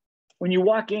when you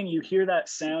walk in, you hear that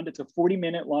sound. It's a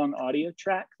 40-minute long audio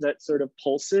track that sort of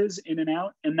pulses in and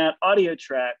out. And that audio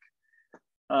track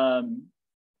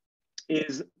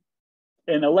is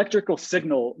an electrical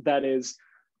signal that is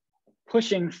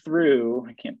pushing through,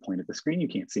 I can't point at the screen, you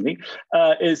can't see me,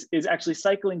 is actually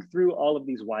cycling through all of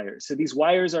these wires. So these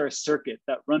wires are a circuit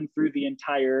that run through the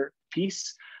entire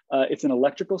piece. It's an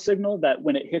electrical signal that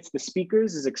when it hits the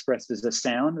speakers is expressed as a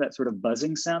sound, that sort of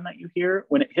buzzing sound that you hear.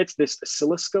 When it hits this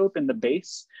oscilloscope in the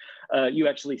bass,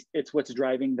 it's what's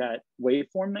driving that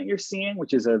waveform that you're seeing,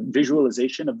 which is a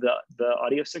visualization of the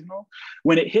audio signal.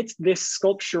 When it hits this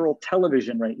sculptural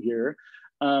television right here,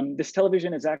 this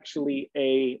television is actually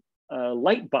a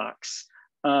light box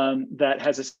that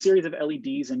has a series of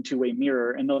LEDs and two-way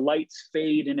mirror, and the lights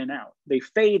fade in and out. They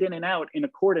fade in and out in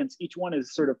accordance. Each one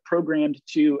is sort of programmed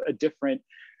to a different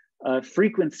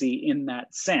frequency in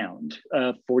that sound,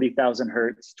 40,000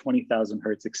 hertz, 20,000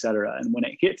 hertz, et cetera. And when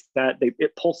it hits that,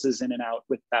 it pulses in and out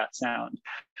with that sound.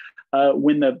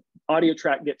 When the audio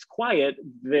track gets quiet,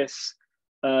 this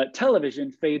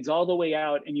television fades all the way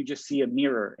out and you just see a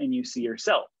mirror and you see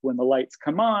yourself. When the lights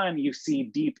come on, you see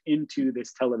deep into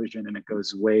this television and it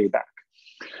goes way back.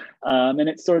 And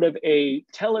it's sort of a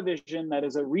television that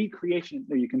is a recreation.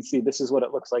 You can see this is what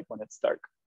it looks like when it's dark.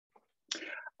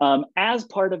 As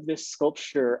part of this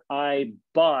sculpture, I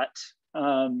bought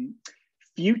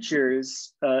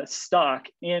futures stock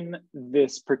in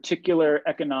this particular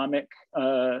economic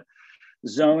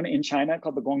zone in China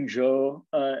called the Guangzhou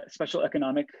Special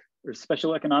Economic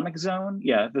Zone.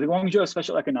 Yeah, the Guangzhou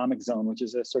Special Economic Zone, which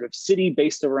is a sort of city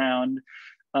based around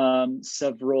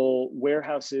several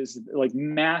warehouses, like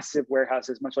massive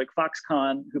warehouses, much like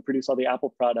Foxconn, who produce all the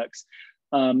Apple products,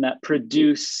 that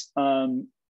produce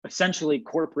essentially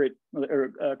corporate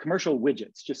or commercial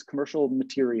widgets, just commercial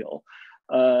material.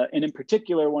 And in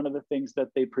particular, one of the things that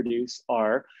they produce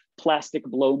are plastic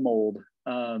blow mold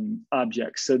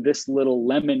objects. So this little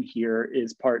lemon here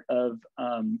is part of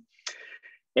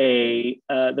the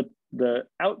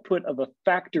output of a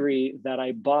factory that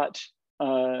I bought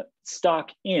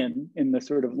stock in the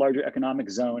sort of larger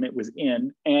economic zone it was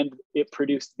in, and it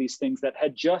produced these things that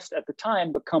had just at the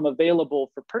time become available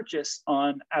for purchase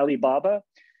on Alibaba,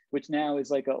 which now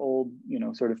is like an old,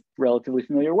 sort of relatively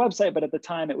familiar website, but at the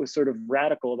time it was sort of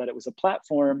radical that it was a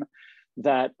platform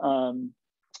that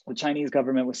the Chinese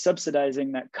government was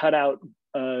subsidizing that cut out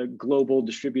global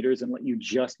distributors and let you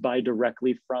just buy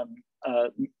directly from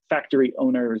factory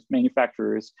owners,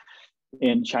 manufacturers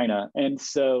in China. And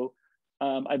so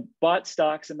I bought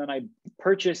stocks, and then I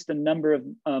purchased a number of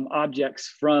objects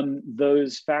from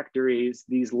those factories,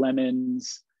 these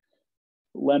lemons,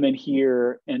 lemon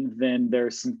here, and then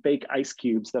there's some fake ice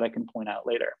cubes that I can point out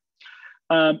later.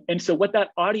 And so what that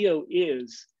audio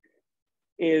is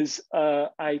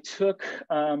I took,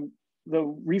 the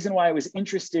reason why I was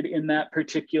interested in that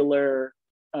particular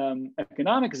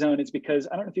economic zone is because,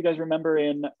 I don't know if you guys remember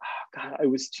it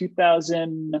was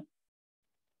 2000,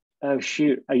 oh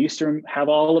shoot, I used to have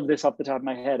all of this off the top of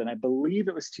my head, and I believe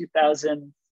it was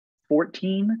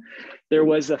 2014, there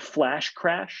was a flash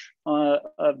crash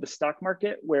of the stock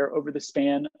market where over the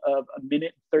span of a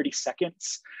minute, 30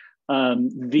 seconds,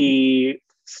 the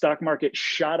stock market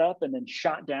shot up and then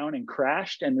shot down and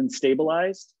crashed and then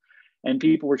stabilized. And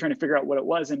people were trying to figure out what it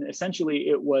was. And essentially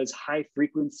it was high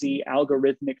frequency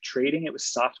algorithmic trading. It was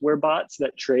software bots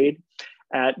that trade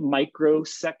at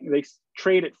microsecond. They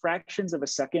trade at fractions of a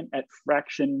second, at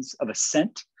fractions of a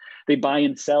cent. They buy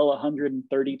and sell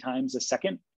 130 times a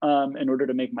second in order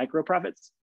to make micro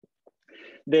profits.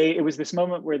 It was this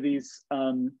moment where these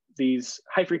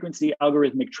high frequency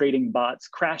algorithmic trading bots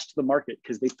crashed the market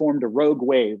because they formed a rogue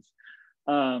wave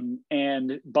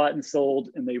and bought and sold,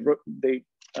 and they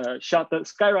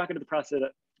skyrocketed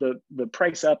the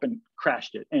price up and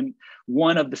crashed it. And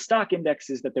one of the stock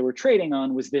indexes that they were trading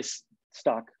on was this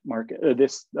stock market,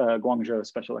 this Guangzhou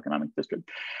Special Economic District.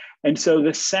 And so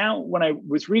the sound, when I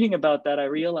was reading about that, I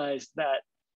realized that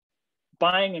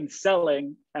buying and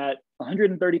selling at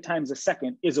 130 times a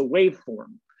second is a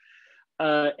waveform.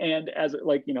 And as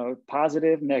like,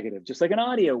 positive, negative, just like an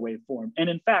audio waveform. And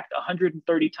in fact,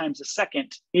 130 times a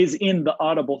second is in the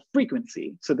audible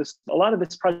frequency. So a lot of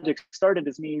this project started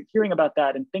as me hearing about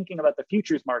that and thinking about the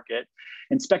futures market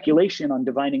and speculation on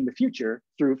divining the future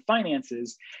through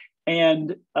finances.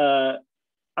 And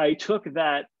I took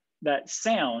that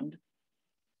sound,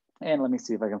 and let me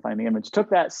see if I can find the image, took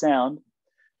that sound.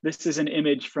 This is an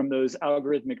image from those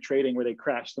algorithmic trading where they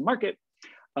crashed the market.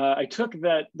 I took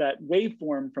that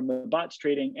waveform from the bots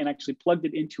trading and actually plugged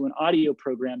it into an audio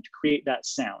program to create that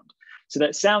sound. So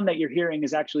that sound that you're hearing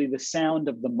is actually the sound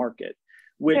of the market,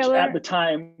 which Taylor, at the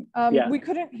time, we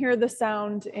couldn't hear the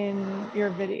sound in your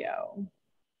video.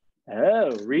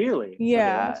 Oh, really?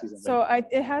 Yeah. Okay, so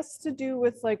it has to do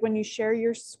with like when you share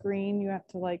your screen, you have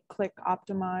to like click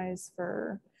optimize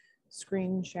for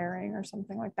screen sharing or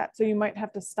something like that. So you might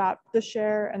have to stop the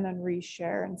share and then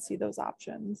reshare and see those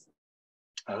options.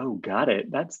 Oh, got it.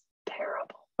 That's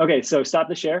terrible. Okay, so stop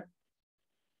the share.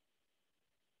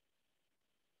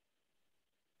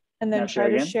 And then try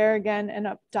to share again, and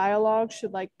a dialogue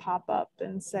should like pop up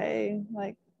and say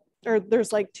like, or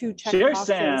there's like two check share boxes.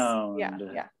 Sound. Yeah.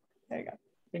 There you go.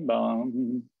 Bing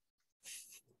bong.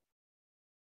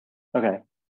 Okay,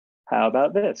 how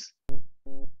about this?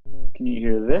 Can you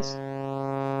hear this?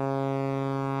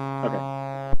 Okay,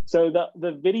 so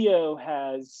the video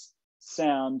has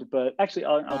sound, but actually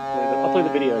I'll play the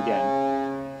video again.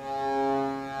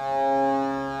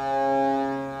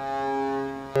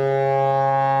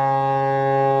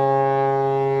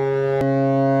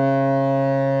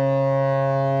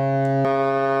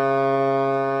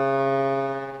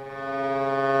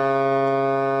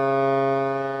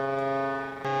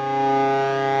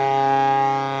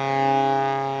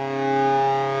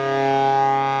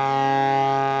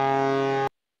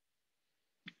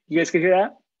 You guys can hear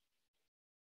that?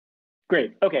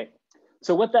 Great. Okay.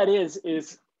 So what that is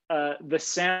the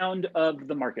sound of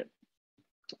the market,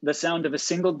 the sound of a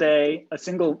single day, a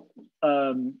single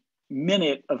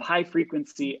minute of high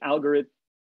frequency algorithm.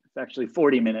 It's actually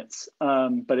 40 minutes,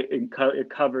 but it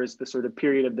covers the sort of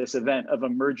period of this event of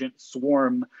emergent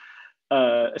swarm,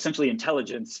 essentially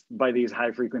intelligence by these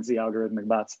high frequency algorithmic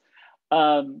bots,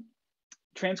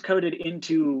 transcoded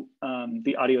into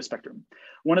the audio spectrum.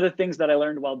 One of the things that I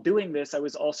learned while doing this, I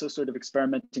was also sort of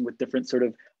experimenting with different sort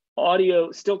of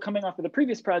audio, still coming off of the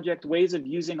previous project, ways of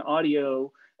using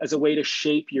audio as a way to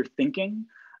shape your thinking,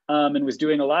 and was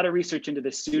doing a lot of research into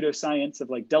this pseudoscience of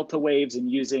like delta waves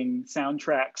and using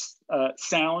soundtracks,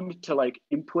 sound to like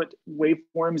input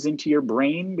waveforms into your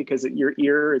brain, because your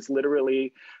ear is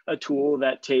literally a tool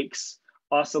that takes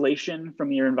oscillation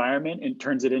from your environment and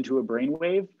turns it into a brain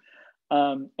wave.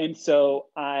 And so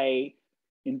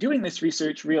in doing this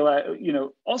research,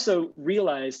 also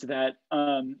realized that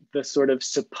the sort of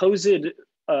supposed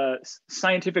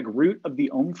scientific root of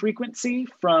the Om frequency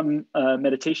from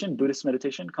meditation, Buddhist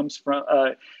meditation, comes from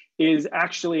is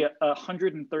actually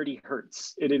 130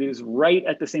 hertz. It is right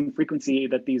at the same frequency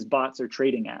that these bots are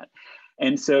trading at.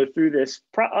 And so through this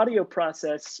audio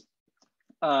process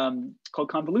called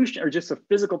convolution, or just a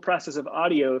physical process of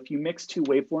audio, if you mix two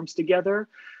waveforms together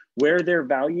where their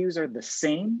values are the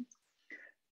same,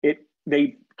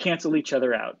 they cancel each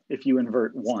other out if you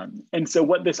invert one. And so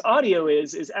what this audio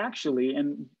is actually,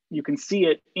 and you can see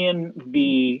it in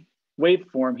the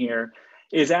waveform here,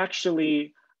 is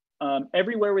actually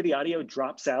everywhere where the audio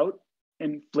drops out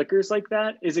and flickers like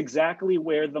that is exactly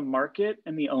where the market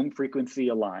and the ohm frequency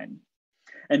align.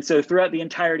 And so throughout the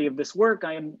entirety of this work,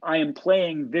 I am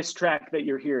playing this track that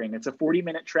you're hearing. It's a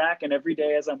 40-minute track, and every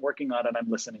day as I'm working on it, I'm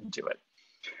listening to it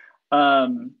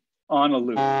on a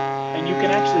loop. And you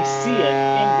can actually see it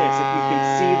in this. If you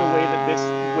can see the way that this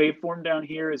waveform down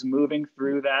here is moving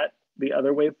through the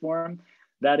other waveform,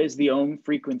 that is the ohm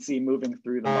frequency moving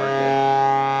through the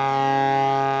market.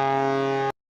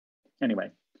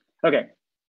 Anyway, okay.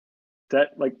 Does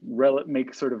that like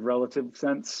make sort of relative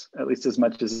sense, at least as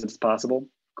much as it's possible?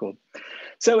 Cool.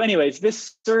 So anyways,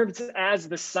 this serves as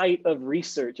the site of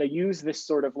research. I use this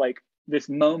sort of like this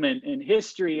moment in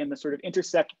history and the sort of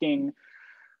intersecting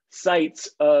sites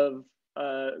of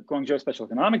Guangzhou Special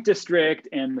Economic District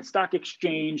and the stock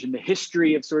exchange and the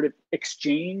history of sort of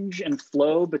exchange and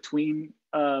flow between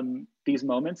these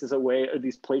moments as a way, or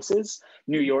these places,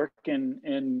 New York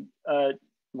and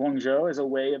Guangzhou, as a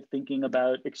way of thinking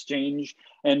about exchange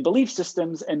and belief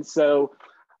systems. And so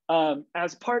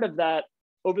as part of that,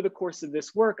 over the course of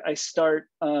this work, I start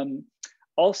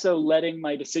also letting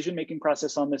my decision-making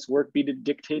process on this work be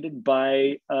dictated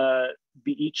by the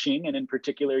I Ching, and in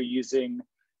particular using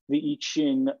the I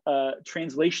Ching,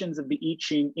 translations of the I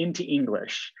Ching into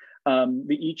English.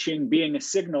 The I Ching being a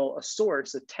signal, a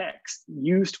source, a text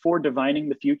used for divining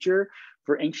the future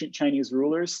for ancient Chinese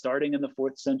rulers starting in the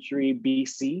 4th century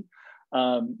BC,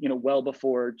 well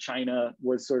before China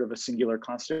was sort of a singular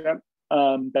construct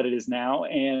that it is now.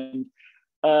 And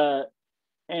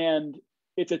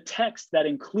it's a text that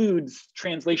includes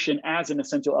translation as an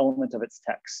essential element of its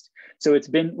text. So it's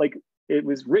been like, it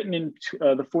was written in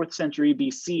the 4th century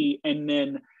BC, and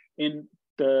then in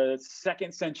the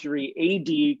 2nd century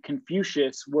AD,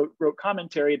 Confucius wrote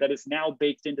commentary that is now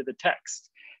baked into the text.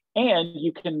 And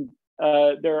you can,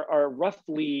 there are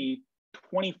roughly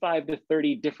 25 to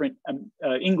 30 different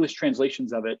English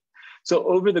translations of it. So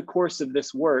over the course of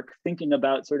this work, thinking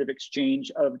about sort of exchange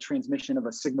of transmission of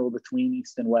a signal between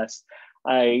East and West,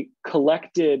 I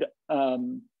collected,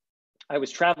 I was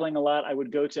traveling a lot. I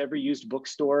would go to every used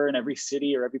bookstore in every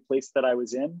city or every place that I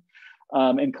was in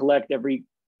and collect every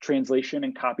translation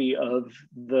and copy of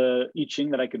the I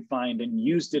Ching that I could find, and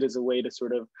used it as a way to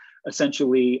sort of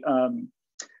essentially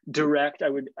direct. I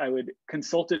would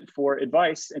consult it for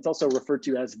advice. It's also referred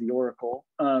to as the Oracle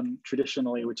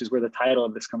traditionally, which is where the title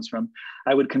of this comes from.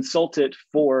 I would consult it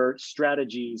for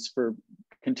strategies for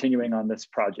continuing on this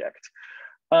project.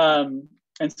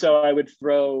 And so I would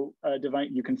throw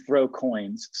you can throw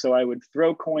coins. So I would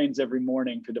throw coins every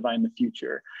morning to divine the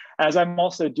future. As I'm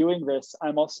also doing this,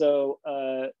 I'm also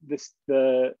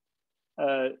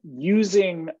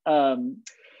using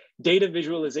data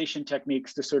visualization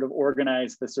techniques to sort of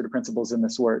organize the sort of principles in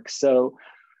this work. So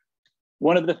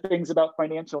one of the things about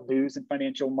financial news and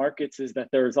financial markets is that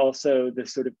there's also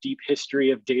this sort of deep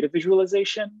history of data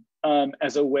visualization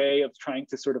as a way of trying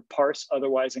to sort of parse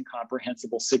otherwise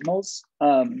incomprehensible signals.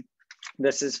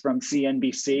 This is from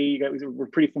CNBC. You guys were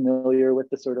pretty familiar with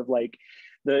the sort of like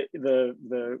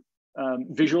the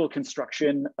visual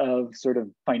construction of sort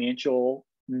of financial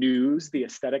news, the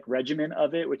aesthetic regimen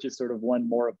of it, which is sort of one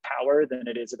more of power than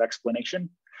it is of explanation.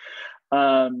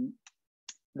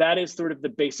 That is sort of the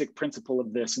basic principle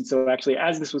of this. And so actually,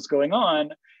 as this was going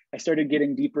on, I started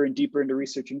getting deeper and deeper into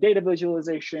researching data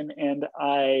visualization, and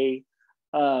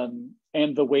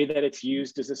and the way that it's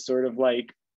used as a sort of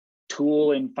like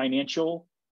tool in financial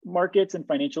markets and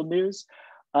financial news,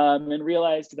 and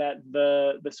realized that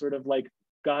the sort of like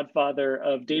godfather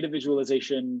of data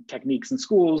visualization techniques in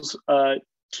schools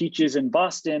teaches in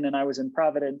Boston, and I was in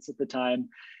Providence at the time,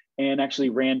 and actually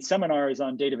ran seminars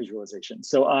on data visualization.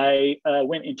 So I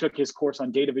went and took his course on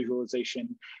data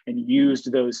visualization and used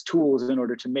those tools in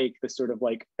order to make this sort of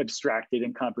like abstracted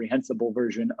and comprehensible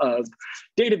version of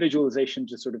data visualization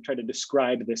to sort of try to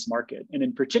describe this market. And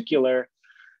in particular,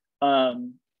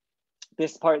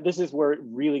 this is where it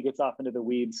really gets off into the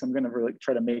weeds. So I'm gonna really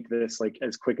try to make this like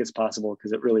as quick as possible,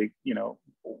 because it really,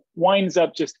 winds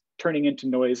up just turning into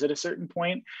noise at a certain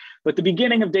point. But the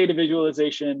beginning of data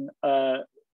visualization,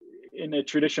 in a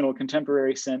traditional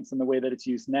contemporary sense, in the way that it's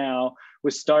used now,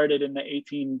 was started in the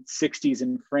 1860s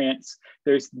in France.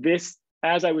 There's this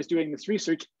as I was doing this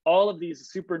research, all of these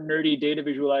super nerdy data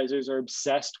visualizers are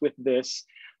obsessed with this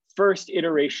first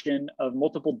iteration of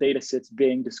multiple data sets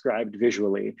being described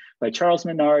visually by Charles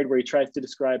Menard, where he tries to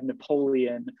describe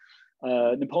Napoleon's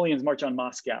march on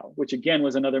Moscow, which again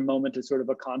was another moment of sort of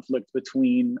a conflict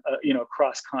between,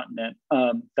 cross continent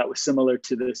that was similar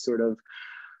to this sort of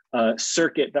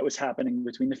circuit that was happening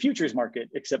between the futures market,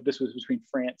 except this was between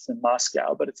France and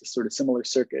Moscow, but it's a sort of similar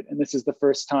circuit. And this is the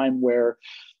first time where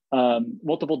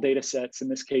multiple data sets, in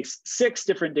this case, 6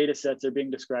 different data sets are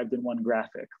being described in one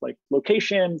graphic, like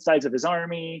location, size of his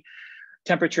army,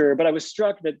 temperature. But I was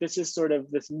struck that this is sort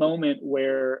of this moment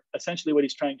where essentially what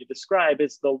he's trying to describe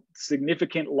is the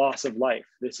significant loss of life.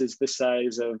 This is the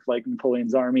size of like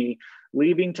Napoleon's army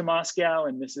leaving to Moscow,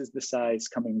 and this is the size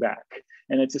coming back.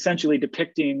 And it's essentially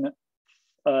depicting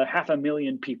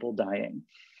 500,000 people dying.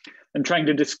 I'm trying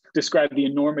to describe the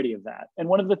enormity of that. And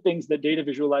one of the things that data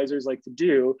visualizers like to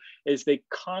do is they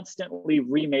constantly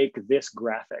remake this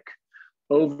graphic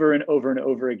over and over and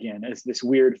over again as this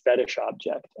weird fetish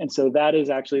object. And so that is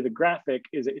actually the graphic,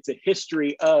 it's a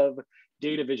history of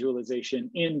data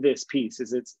visualization in this piece.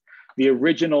 It's the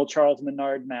original Charles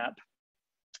Menard map,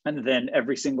 and then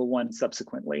every single one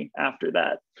subsequently after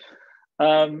that.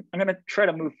 I'm going to try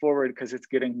to move forward because it's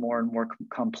getting more and more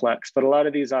complex, but a lot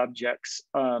of these objects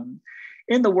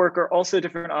in the work are also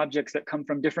different objects that come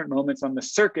from different moments on the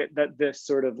circuit that this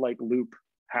sort of like loop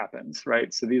happens,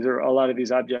 right? So these are, a lot of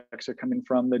these objects are coming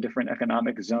from the different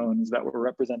economic zones that were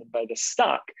represented by the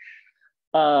stock.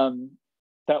 I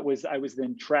was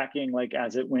then tracking, like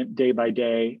as it went day by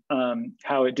day,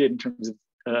 how it did in terms of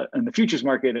in the futures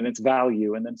market and its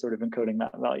value, and then sort of encoding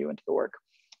that value into the work.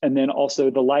 And then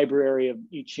also the library of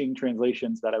I Ching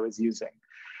translations that I was using.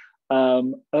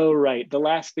 Oh, right, the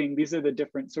last thing, these are the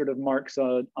different sort of marks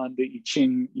on the I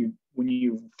Ching. When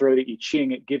you throw the I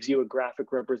Ching, it gives you a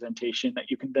graphic representation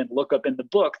that you can then look up in the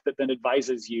book that then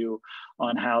advises you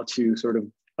on how to sort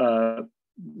of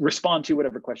respond to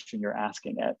whatever question you're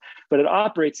asking it. But it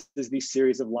operates as these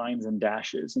series of lines and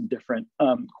dashes and different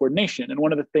coordination. And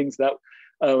one of the things that,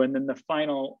 and then the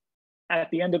final,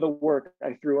 at the end of the work,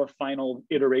 I threw a final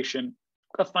iteration,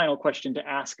 a final question to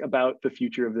ask about the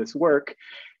future of this work,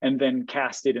 and then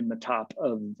cast it in the top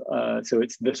of, so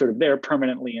it's the sort of there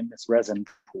permanently in this resin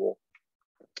pool.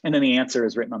 And then the answer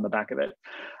is written on the back of it.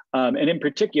 And in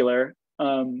particular,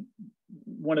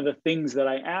 one of the things that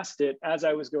I asked it as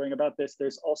I was going about this,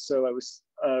 there's also, I was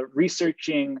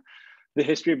researching the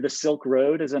history of the Silk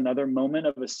Road as another moment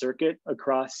of a circuit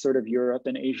across sort of Europe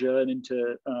and Asia and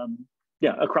into,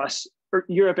 across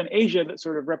Europe and Asia that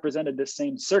sort of represented this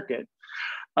same circuit.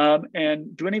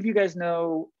 And do any of you guys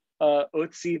know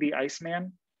Otzi the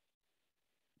Iceman?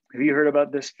 Have you heard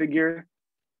about this figure?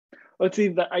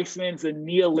 Otzi the Iceman's a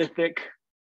Neolithic,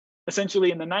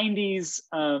 essentially in the 90s,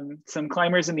 some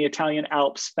climbers in the Italian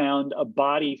Alps found a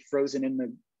body frozen in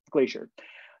the glacier.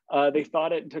 They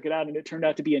thought it and took it out, and it turned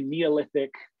out to be a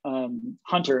Neolithic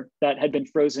hunter that had been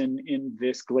frozen in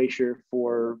this glacier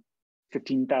for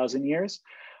 15,000 years.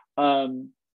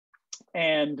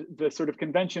 And the sort of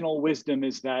conventional wisdom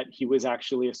is that he was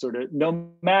actually a sort of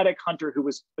nomadic hunter who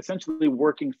was essentially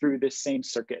working through this same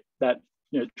circuit that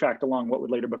tracked along what would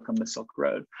later become the Silk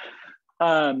Road.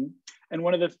 And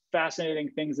one of the fascinating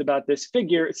things about this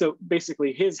figure, so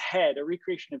basically his head, a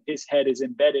recreation of his head is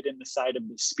embedded in the side of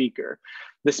the speaker.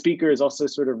 The speaker is also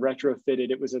sort of retrofitted.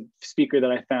 It was a speaker that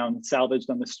I found salvaged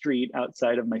on the street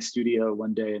outside of my studio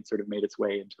one day and sort of made its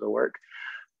way into the work.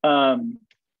 And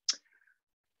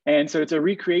so it's a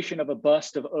recreation of a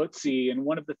bust of Otzi. And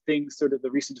one of the things, sort of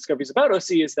the recent discoveries about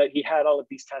Otzi, is that he had all of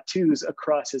these tattoos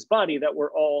across his body that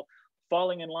were all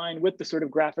falling in line with the sort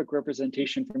of graphic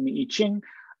representation from the I Ching,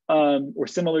 or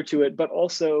similar to it, but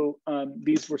also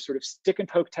these were sort of stick and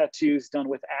poke tattoos done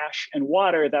with ash and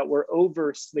water that were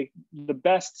over, the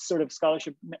best sort of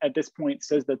scholarship at this point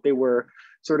says that they were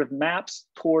sort of maps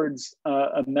towards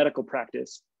a medical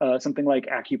practice, something like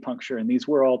acupuncture. And these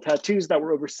were all tattoos that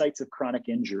were over sites of chronic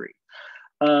injury.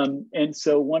 And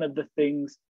so one of the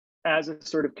things, as a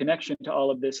sort of connection to all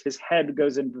of this, his head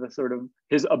goes into the sort of,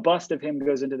 a bust of him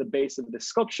goes into the base of the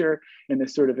sculpture in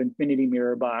this sort of infinity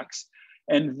mirror box.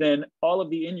 And then all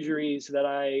of the injuries that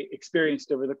I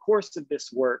experienced over the course of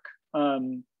this work,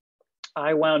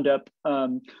 I wound up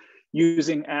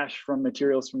using ash from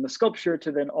materials from the sculpture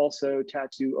to then also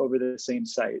tattoo over the same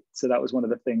site. So that was one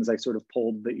of the things I sort of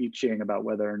pulled the I Ching about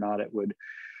whether or not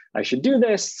I should do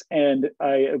this. And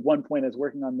at one point I was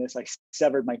working on this, I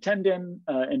severed my tendon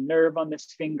and nerve on this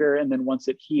finger. And then once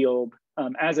it healed,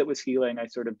 as it was healing, I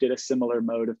sort of did a similar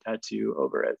mode of tattoo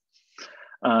over it.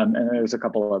 And there was a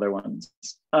couple other ones.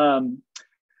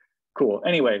 Cool.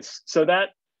 Anyways, so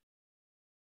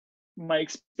my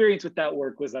experience with that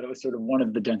work was that it was sort of one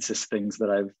of the densest things that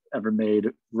I've ever made.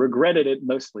 Regretted it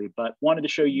mostly, but wanted to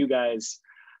show you guys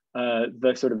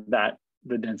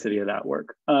the density of that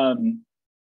work.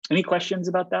 Any questions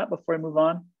about that before I move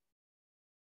on?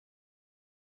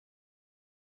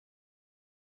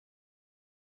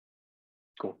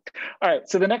 Cool. All right,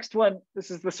 so the next one,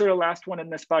 this is the sort of last one in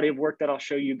this body of work that I'll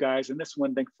show you guys, and this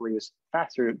one thankfully is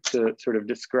faster to sort of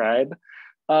describe.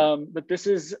 But this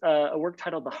is a work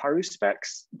titled The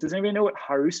Haruspex. Does anybody know what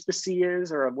haruspicy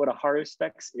is or what a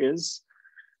haruspex is?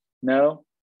 No?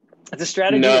 It's a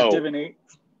strategy of divination.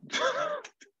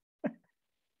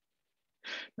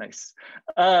 Nice.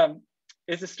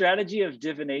 It's a strategy of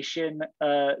divination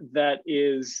that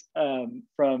is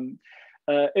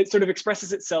it sort of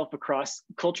expresses itself across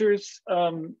cultures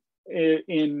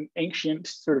in ancient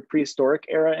sort of prehistoric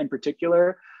era in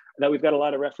particular, that we've got a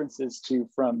lot of references to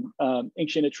from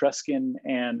ancient Etruscan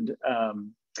and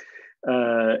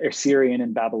Assyrian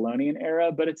and Babylonian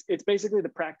era, but it's basically the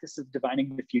practice of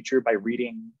divining the future by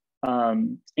reading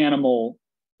animal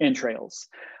entrails,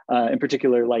 in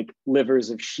particular, like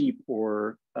livers of sheep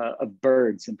or of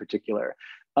birds in particular.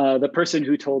 The person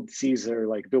who told Caesar,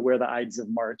 like, beware the Ides of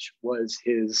March was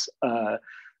his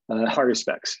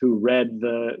Haruspex, who read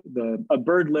a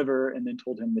bird liver and then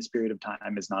told him this period of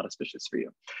time is not auspicious for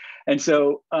you. And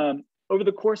so over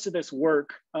the course of this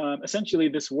work, essentially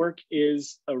this work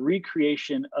is a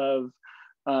recreation of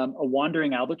a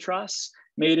wandering albatross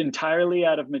made entirely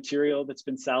out of material that's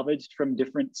been salvaged from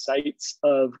different sites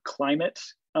of climate,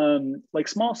 like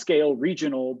small scale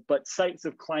regional, but sites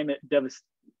of climate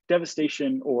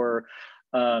devastation or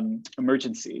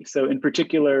emergency. So in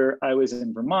particular, I was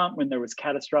in Vermont when there was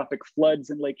catastrophic floods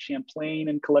in Lake Champlain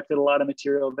and collected a lot of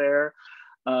material there.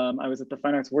 I was at the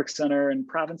Fine Arts Work Center in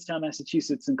Provincetown,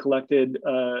 Massachusetts, and collected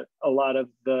a lot of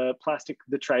the plastic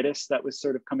detritus that was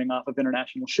sort of coming off of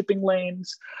international shipping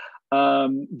lanes.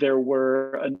 There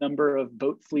were a number of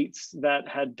boat fleets that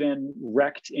had been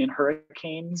wrecked in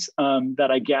hurricanes that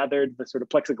I gathered the sort of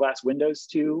plexiglass windows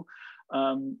to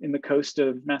in the coast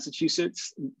of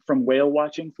Massachusetts from whale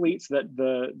watching fleets, that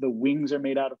the wings are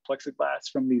made out of plexiglass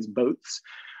from these boats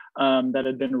that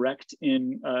had been wrecked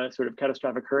in sort of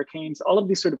catastrophic hurricanes. All of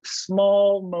these sort of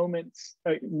small moments,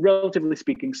 relatively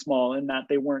speaking small in that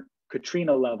they weren't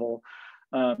Katrina level,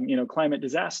 climate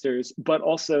disasters, but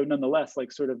also nonetheless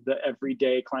like sort of the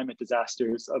everyday climate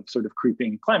disasters of sort of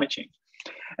creeping climate change.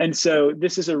 And so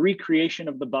this is a recreation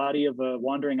of the body of a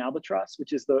wandering albatross,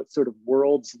 which is the sort of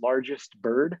world's largest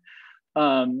bird,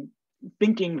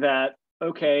 thinking that,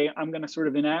 okay, I'm going to sort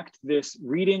of enact this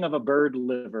reading of a bird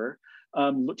liver,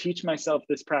 teach myself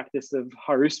this practice of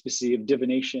haruspicy, of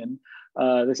divination,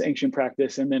 this ancient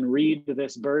practice, and then read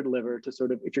this bird liver to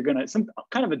sort of, if you're going to, some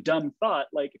kind of a dumb thought,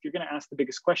 like if you're going to ask the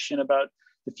biggest question about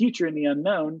the future and the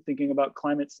unknown, thinking about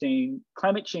climate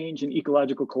change and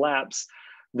ecological collapse,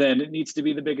 then it needs to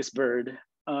be the biggest bird.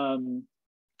 So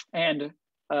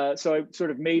I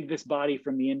sort of made this body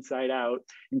from the inside out,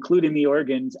 including the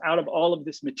organs, out of all of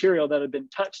this material that had been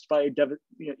touched by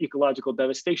ecological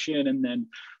devastation, and then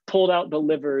pulled out the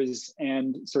livers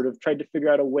and sort of tried to figure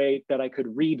out a way that I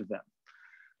could read them.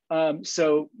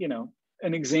 So,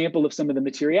 an example of some of the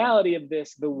materiality of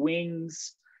this, the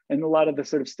wings and a lot of the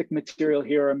sort of stick material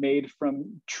here are made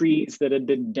from trees that had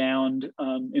been downed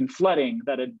in flooding,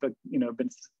 that had been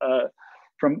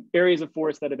from areas of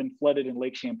forest that have been flooded in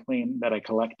Lake Champlain that I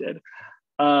collected.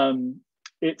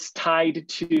 It's tied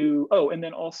to, and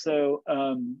then also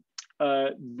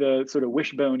the sort of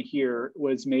wishbone here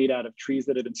was made out of trees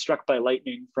that had been struck by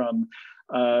lightning from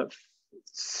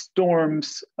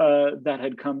storms that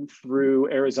had come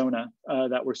through Arizona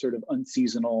that were sort of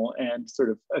unseasonal and sort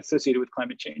of associated with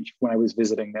climate change when I was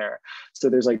visiting there. So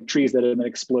there's like trees that have been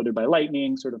exploded by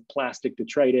lightning, sort of plastic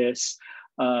detritus,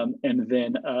 and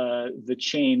then the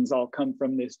chains all come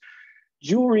from this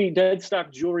dead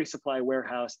stock jewelry supply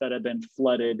warehouse that had been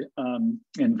flooded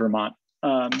in Vermont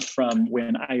from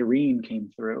when Irene came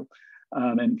through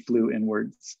and flew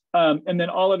inwards. And then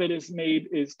all of it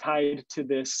is tied to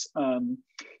this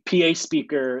PA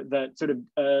speaker, that sort of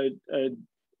a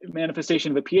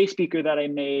manifestation of a PA speaker that I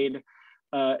made,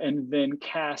 and then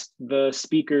cast the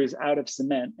speakers out of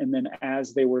cement. And then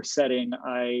as they were setting,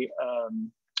 I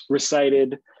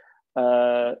recited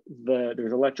there's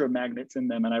electromagnets in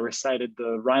them, and I recited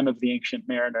the rhyme of the Ancient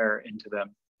Mariner into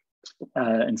them.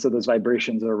 And so those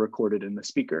vibrations are recorded in the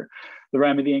speaker. The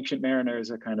rhyme of the Ancient Mariner is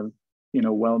a kind of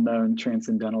well-known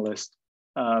transcendentalist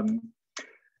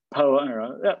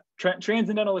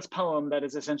transcendentalist poem that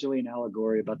is essentially an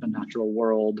allegory about the natural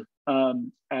world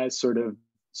as sort of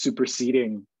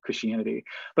superseding Christianity.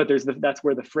 But that's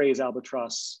where the phrase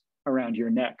albatross around your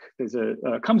neck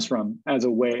comes from as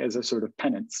a sort of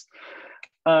penance.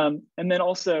 And then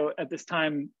also at this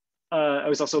time, I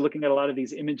was also looking at a lot of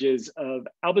these images of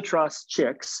albatross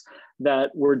chicks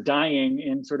that were dying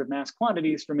in sort of mass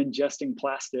quantities from ingesting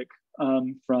plastic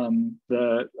from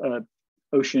the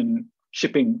ocean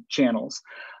shipping channels.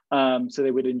 So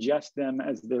they would ingest them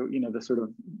as the sort of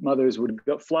mothers would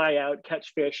fly out,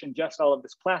 catch fish, ingest all of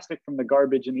this plastic from the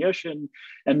garbage in the ocean,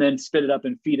 and then spit it up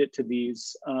and feed it to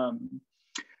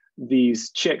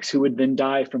these chicks who would then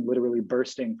die from literally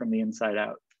bursting from the inside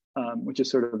out, which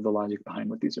is sort of the logic behind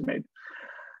what these are made.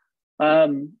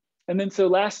 And then so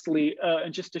lastly,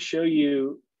 and just to show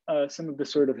you some of the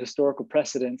sort of historical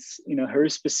precedents,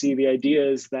 haruspicy, the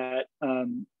idea is that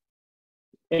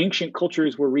ancient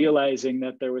cultures were realizing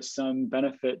that there was some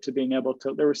benefit to being able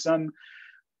to, there were some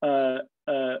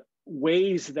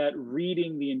ways that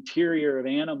reading the interior of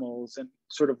animals and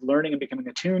sort of learning and becoming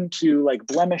attuned to like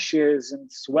blemishes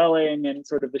and swelling and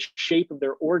sort of the shape of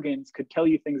their organs could tell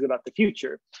you things about the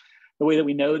future. The way that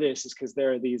we know this is because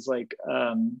there are these like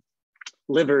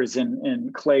livers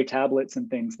and clay tablets and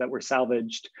things that were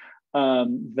salvaged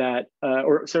that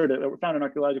were found in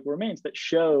archaeological remains that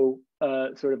show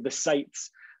sort of the sites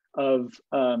of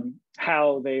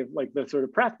how they've like the sort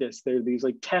of practice. There are these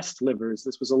like test livers.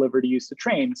 This was a liver to use to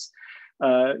train,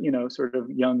 sort of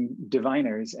young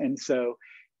diviners. And so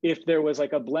if there was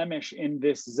like a blemish in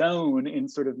this zone in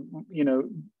sort of,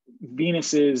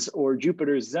 Venus's or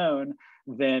Jupiter's zone,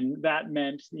 then that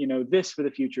meant, this for the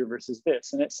future versus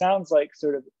this. And it sounds like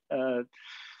sort of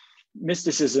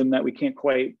mysticism that we can't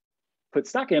quite put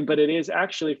stock in, but it is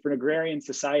actually for an agrarian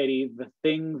society, the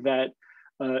thing that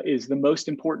is the most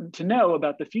important to know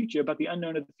about the future, about the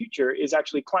unknown of the future, is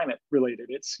actually climate related.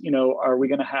 It's, are we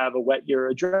going to have a wet year or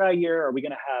a dry year? Are we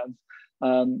going to have,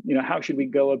 how should we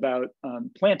go about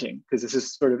planting? Because this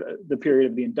is sort of the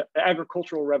period of the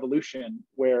agricultural revolution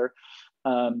where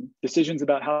decisions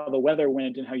about how the weather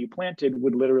went and how you planted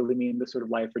would literally mean the sort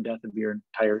of life or death of your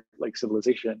entire like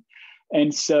civilization.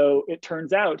 And so it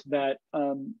turns out that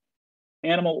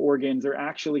animal organs are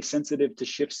actually sensitive to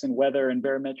shifts in weather and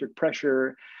barometric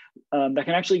pressure that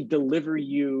can actually deliver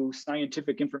you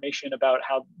scientific information about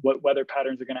what weather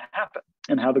patterns are going to happen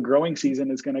and how the growing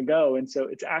season is going to go. And so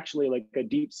it's actually like a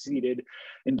deep-seated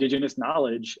indigenous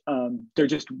knowledge. There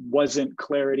just wasn't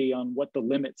clarity on what the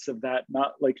limits of that,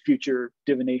 not like future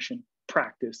divination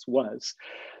practice was.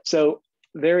 So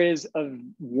there is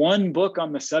one book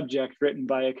on the subject written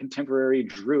by a contemporary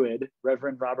druid,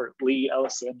 Reverend Robert Lee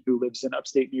Ellison, who lives in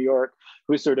upstate New York,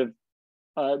 who's sort of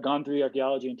gone through the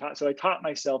archaeology and taught. So I taught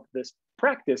myself this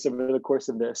practice over the course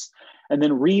of this, and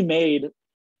then remade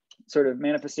sort of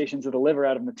manifestations of the liver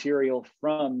out of material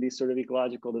from these sort of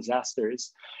ecological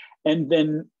disasters. And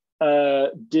then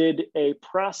did a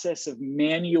process of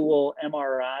manual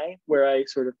MRI where I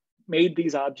sort of made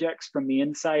these objects from the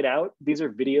inside out. These are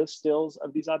video stills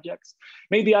of these objects.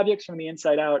 Made the objects from the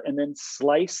inside out and then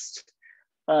sliced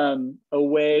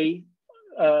away,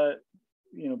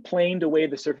 planed away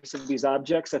the surface of these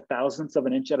objects a thousandth of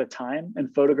an inch at a time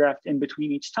and photographed in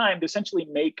between each time to essentially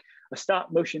make a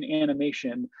stop motion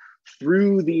animation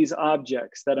through these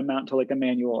objects that amount to like a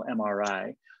manual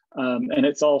MRI. And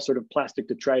it's all sort of plastic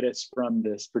detritus from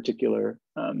this particular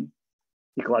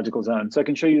ecological zone. So I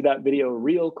can show you that video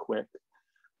real quick.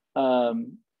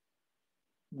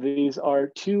 These are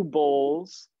two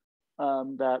bowls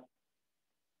that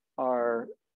are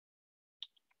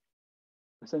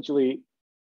essentially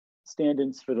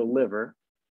stand-ins for the liver.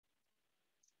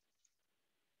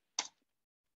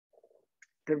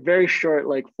 They're very short,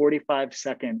 like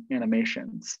 45-second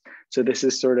animations. So this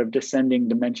is sort of descending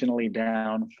dimensionally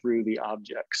down through the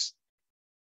objects.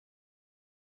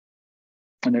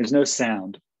 And there's no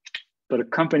sound, but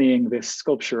accompanying this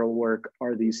sculptural work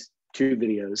are these two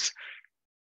videos.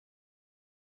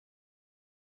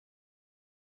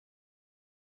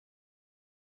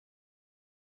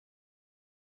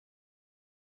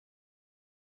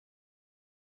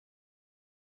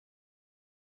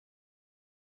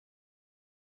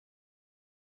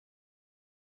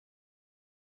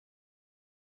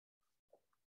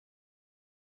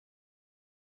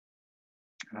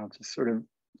 And I'll just sort of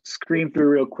screen through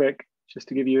real quick just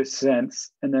to give you a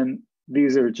sense. And then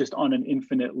these are just on an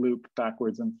infinite loop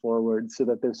backwards and forwards so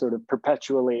that they're sort of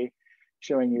perpetually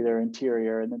showing you their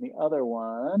interior. And then the other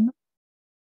one,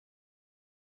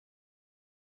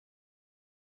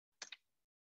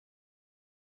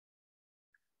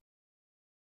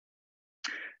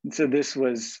 and so this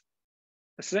was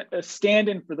a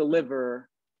stand-in for the liver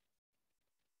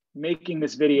making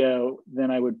this video,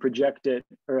 then I would project it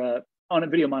or on a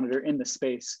video monitor in the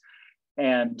space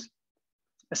and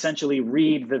essentially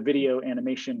read the video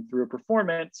animation through a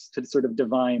performance to sort of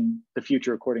divine the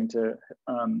future according to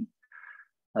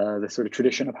the sort of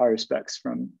tradition of higher specs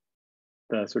from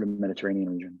the sort of Mediterranean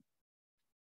region.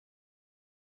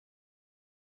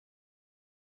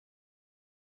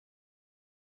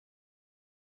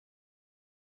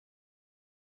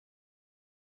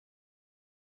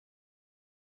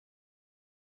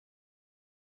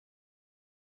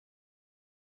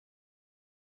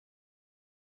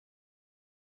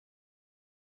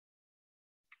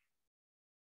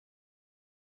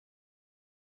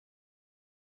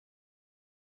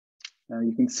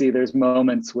 You can see there's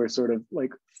moments where sort of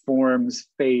like forms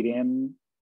fade in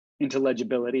into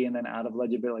legibility and then out of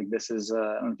legibility. Like this is, I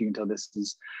don't know if you can tell, this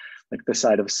is like the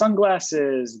side of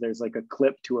sunglasses. There's like a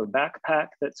clip to a backpack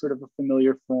that's sort of a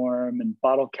familiar form, and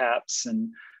bottle caps, and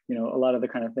a lot of the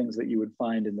kind of things that you would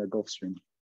find in the Gulf Stream.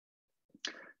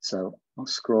 So I'll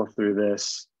scroll through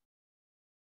this.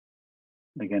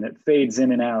 Again, it fades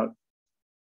in and out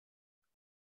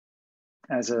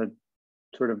as a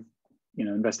sort of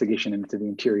investigation into the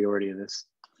interiority of this.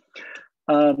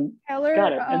 Taylor,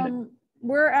 got it.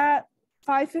 We're at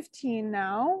 5:15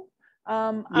 now.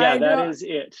 Yeah, that is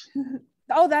it.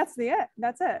 Oh, that's the it.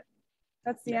 That's it.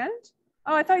 That's the end.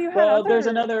 Oh, I thought you had. Well, there's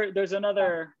another.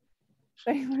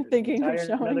 They were thinking of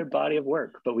showing another body of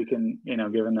work, but we can,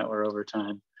 given that we're over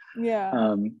time.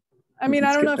 Yeah. I mean,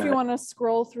 I don't know if you want to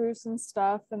scroll through some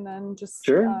stuff and then just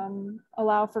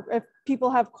allow for, if people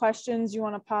have questions you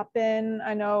want to pop in.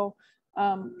 I know.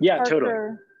 Yeah,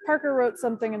 totally. Parker wrote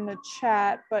something in the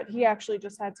chat, but he actually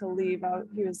just had to leave.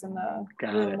 He was in the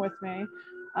room with me.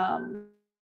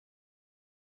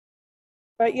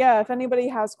 But yeah, if anybody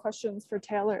has questions for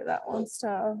Taylor that wants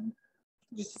to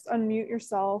just unmute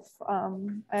yourself.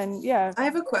 And yeah. I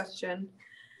have a question.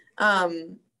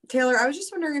 Taylor, I was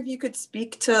just wondering if you could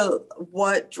speak to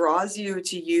what draws you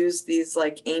to use these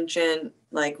like ancient,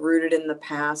 like rooted in the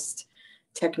past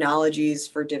technologies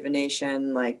for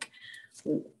divination. Like,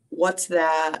 what's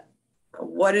that?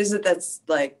 What is it that's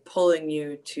like pulling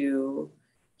you to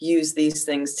use these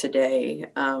things today?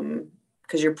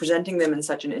 Because you're presenting them in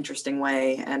such an interesting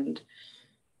way. And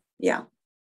yeah,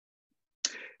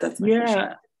 that's my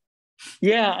question.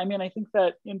 Yeah, I mean, I think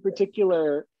that in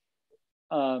particular,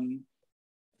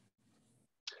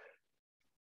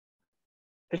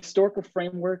 historical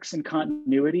frameworks and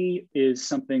continuity is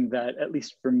something that, at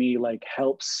least for me, like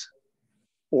helps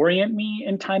orient me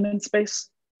in time and space.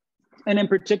 And in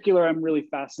particular, I'm really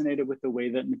fascinated with the way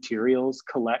that materials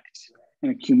collect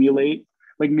and accumulate.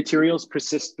 Like materials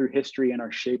persist through history and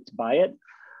are shaped by it.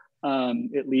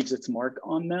 It leaves its mark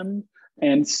on them.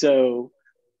 And so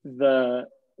the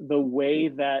way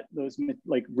that those,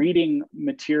 like reading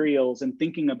materials and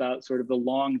thinking about sort of the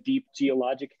long, deep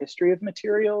geologic history of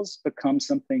materials becomes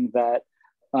something that,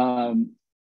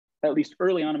 at least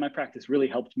early on in my practice, really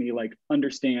helped me like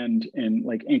understand and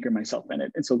like anchor myself in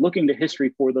it. And so looking to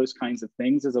history for those kinds of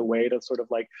things as a way to sort of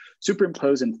like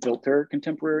superimpose and filter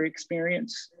contemporary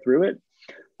experience through it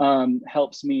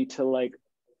helps me to like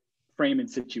frame and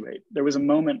situate. There was a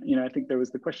moment, I think there was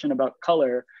the question about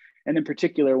color. And in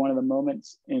particular, one of the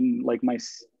moments in like my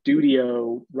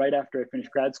studio right after I finished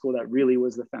grad school that really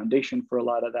was the foundation for a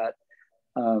lot of that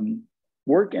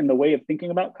work and the way of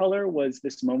thinking about color was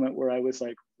this moment where I was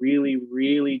like really,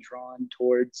 really drawn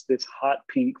towards this hot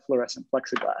pink fluorescent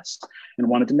plexiglass and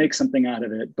wanted to make something out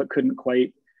of it, but couldn't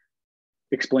quite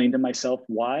explain to myself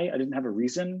why. I didn't have a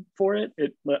reason for it,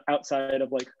 outside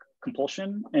of like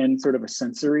compulsion and sort of a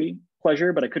sensory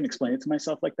pleasure, but I couldn't explain it to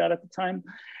myself like that at the time.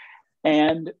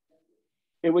 And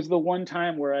it was the one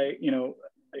time where it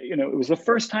was the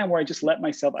first time where I just let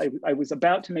myself, I was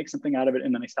about to make something out of it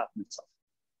and then I stopped myself.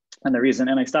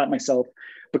 And I stopped myself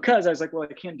because I was like, well,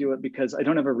 I can't do it because I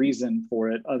don't have a reason for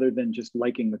it other than just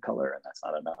liking the color, and that's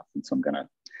not enough. And so I'm gonna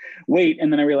wait.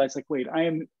 And then I realized like, wait,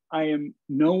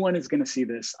 no one is gonna see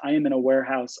this. I am in a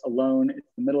warehouse alone.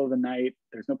 It's the middle of the night.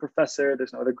 There's no professor,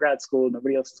 there's no other grad school.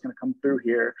 Nobody else is gonna come through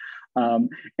here. And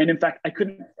in fact, I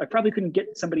probably couldn't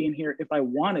get somebody in here if I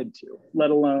wanted to, let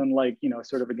alone like,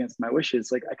 sort of against my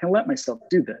wishes. Like I can let myself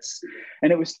do this.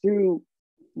 And it was through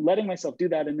letting myself do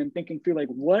that and then thinking through like,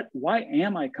 why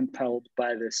am I compelled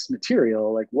by this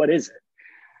material? Like, what is it?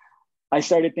 I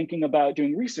started thinking about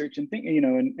doing research and thinking,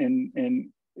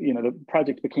 the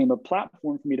project became a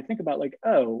platform for me to think about like,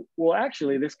 oh, well,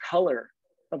 actually this color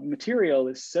of material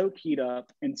is so keyed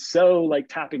up and so like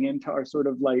tapping into our sort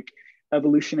of like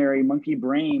evolutionary monkey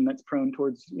brain that's prone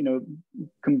towards, you know,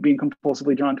 being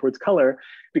compulsively drawn towards color,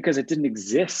 because it didn't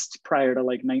exist prior to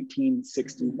like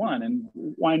 1961. And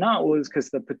why not? Was because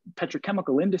the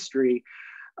petrochemical industry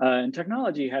and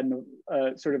technology hadn't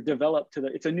sort of developed to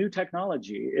it's a new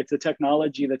technology. It's a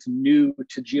technology that's new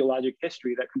to geologic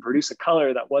history, that can produce a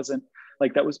color that wasn't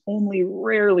like, that was only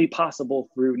rarely possible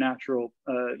through natural,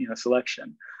 you know,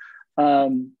 selection,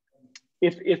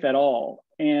 if at all.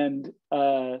 And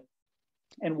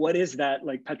what is that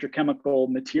like petrochemical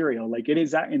material? Like it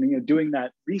is that, and you know, doing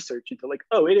that research into like,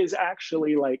 oh, it is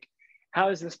actually like, how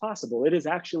is this possible? It is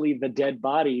actually the dead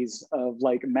bodies of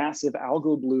like massive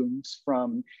algal blooms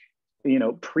from, you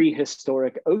know,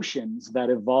 prehistoric oceans that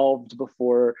evolved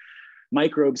before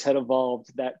microbes had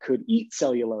evolved that could eat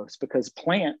cellulose, because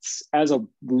plants as a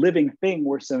living thing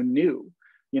were so new,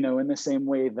 you know, in the same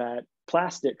way that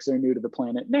plastics are new to the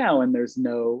planet now, and there's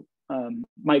no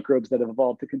microbes that have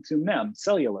evolved to consume them,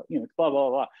 cellulose, you know, blah, blah,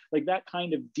 blah. Like that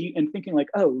kind of deep, and thinking like,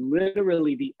 oh,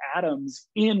 literally the atoms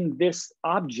in this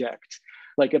object.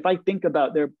 Like if I think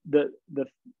about the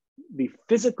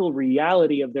physical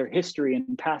reality of their history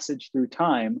and passage through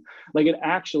time, like it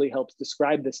actually helps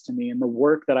describe this to me. And the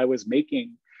work that I was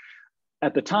making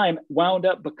at the time wound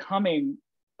up becoming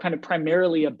kind of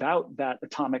primarily about that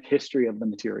atomic history of the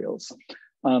materials.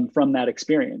 From that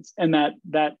experience. And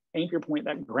that anchor point,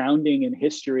 that grounding in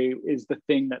history, is the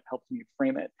thing that helped me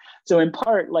frame it. So in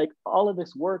part, like all of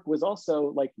this work was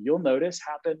also, like you'll notice,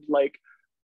 happened like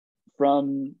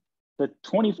from the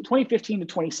 2015 to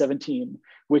 2017,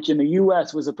 which in the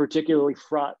US was a particularly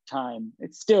fraught time.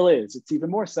 It still is, it's even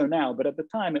more so now, but at the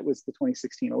time it was the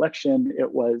 2016 election.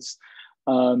 It was,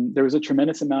 there was a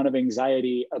tremendous amount of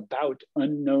anxiety about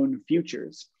unknown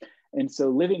futures. And so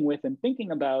living with and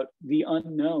thinking about the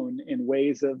unknown in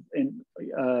ways of, you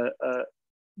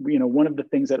know, one of the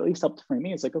things that at least helped frame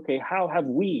me is like, okay, how have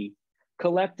we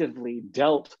collectively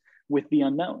dealt with the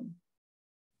unknown?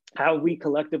 How have we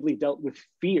collectively dealt with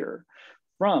fear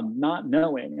from not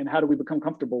knowing? And how do we become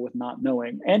comfortable with not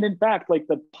knowing? And in fact, like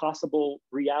the possible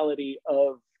reality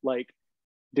of like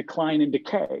decline and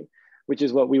decay, which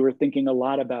is what we were thinking a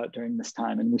lot about during this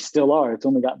time. And we still are, it's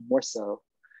only gotten more so.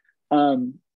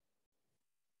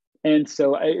 And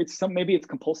so maybe it's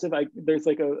compulsive. There's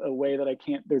like a way that I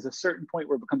can't, there's a certain point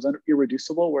where it becomes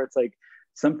irreducible, where it's like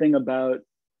something about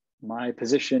my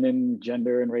position in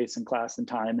gender and race and class and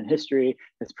time and history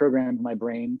has programmed my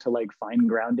brain to like find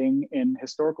grounding in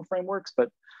historical frameworks. But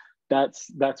that's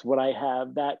what I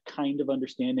have. That kind of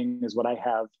understanding is what I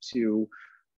have to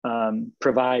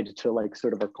provide to like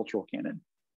sort of our cultural canon.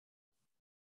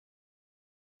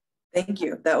 Thank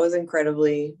you. That was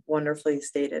incredibly wonderfully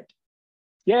stated.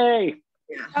 Yay!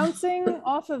 Bouncing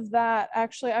off of that,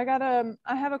 actually, I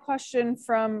have a question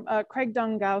from Craig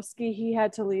Dongowski. He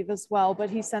had to leave as well,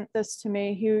 but he sent this to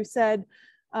me. He said,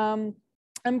 I'm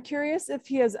curious if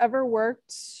he has ever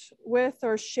worked with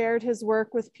or shared his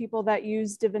work with people that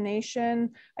use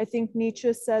divination. I think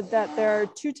Nietzsche said that there are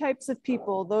two types of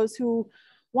people, those who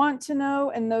want to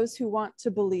know and those who want to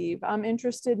believe. I'm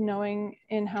interested in knowing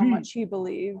in how much he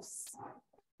believes.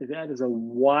 That is a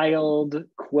wild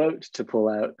quote to pull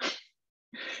out.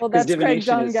 Well, that's Craig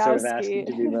Dongowski. Is sort of asking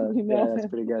to do both. Yeah, that's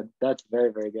pretty good. That's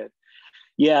very, very good.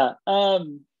 Yeah.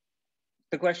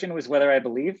 The question was whether I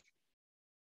believe.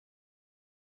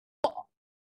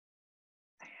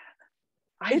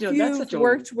 If you've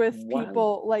worked with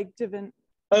people like diviners.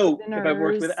 Oh, if I've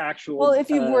worked with actual. Well, if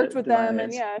you've worked with them,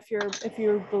 and yeah, if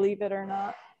you believe it or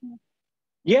not.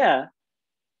 Yeah.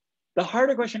 The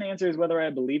harder question to answer is whether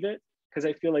I believe it. Because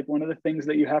I feel like one of the things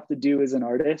that you have to do as an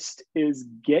artist is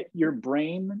get your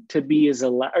brain to be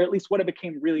or at least what I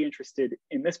became really interested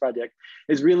in this project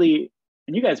is really,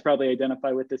 and you guys probably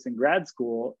identify with this in grad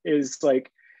school, is like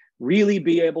really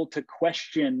be able to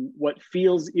question what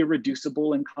feels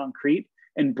irreducible and concrete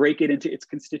and break it into its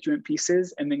constituent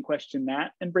pieces, and then question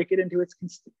that and break it into its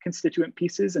constituent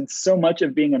pieces. And so much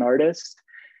of being an artist,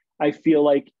 I feel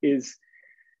like, is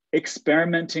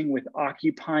experimenting with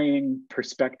occupying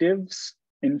perspectives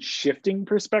and shifting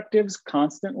perspectives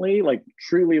constantly, like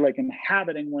truly like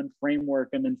inhabiting one framework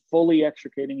and then fully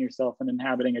extricating yourself and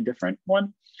inhabiting a different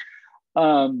one,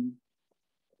 to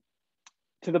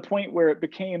the point where it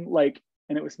became like,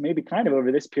 and it was maybe kind of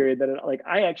over this period that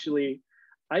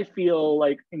I feel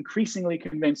like increasingly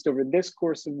convinced over this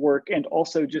course of work, and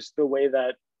also just the way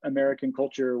that American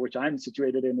culture, which I'm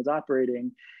situated in, is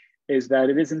operating, is that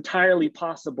it is entirely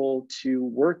possible to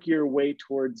work your way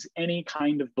towards any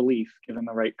kind of belief given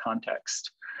the right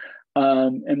context.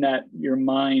 And that your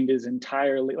mind is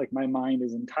entirely, like my mind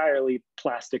is entirely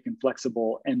plastic and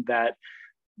flexible, and that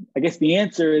I guess the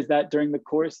answer is that during the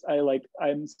course,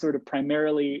 I'm sort of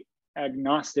primarily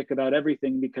agnostic about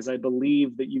everything, because I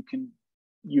believe that you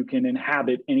can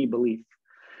inhabit any belief,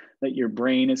 that your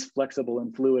brain is flexible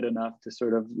and fluid enough to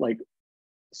sort of like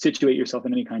situate yourself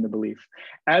in any kind of belief.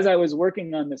 As I was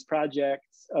working on this project,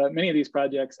 many of these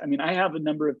projects, I mean, I have a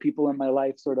number of people in my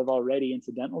life sort of already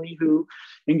incidentally who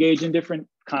engage in different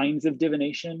kinds of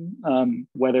divination,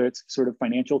 whether it's sort of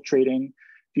financial trading,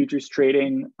 futures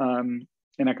trading,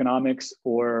 in economics,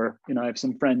 or, you know, I have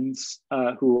some friends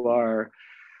who are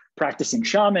practicing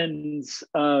shamans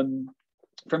from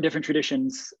different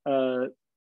traditions.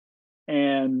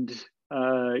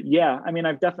 Yeah, I mean,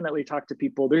 I've definitely talked to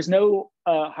people. There's no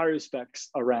haruspects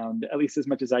around, at least as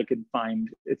much as I could find.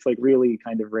 It's like really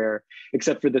kind of rare,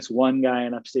 except for this one guy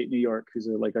in upstate New York who's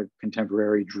like a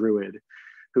contemporary druid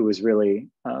who was really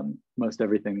most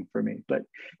everything for me. But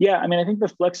yeah, I mean, I think the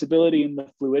flexibility and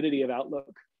the fluidity of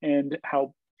outlook and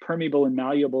how permeable and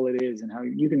malleable it is, and how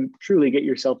you can truly get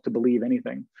yourself to believe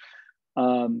anything.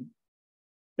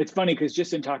 It's funny because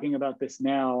just in talking about this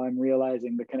now, I'm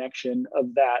realizing the connection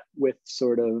of that with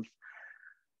sort of,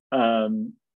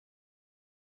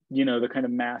 you know, the kind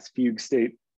of mass fugue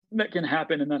state that can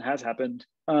happen and that has happened,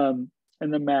 and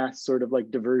the mass sort of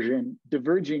like diverging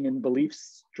in belief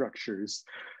structures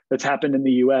that's happened in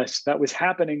the US. That was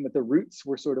happening, that the roots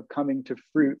were sort of coming to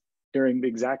fruit during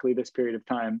exactly this period of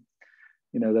time,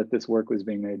 you know, that this work was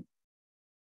being made.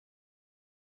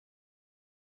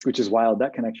 Which is wild,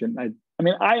 that connection. I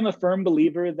mean, I am a firm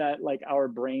believer that like our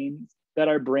brains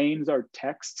are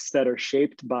texts that are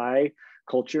shaped by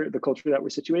culture, the culture that we're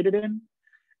situated in.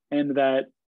 And that,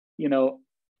 you know,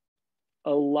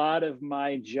 a lot of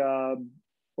my job,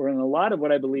 or in a lot of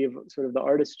what I believe sort of the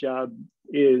artist's job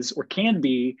is, or can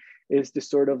be, is to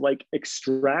sort of like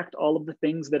extract all of the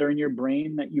things that are in your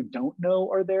brain that you don't know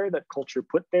are there, that culture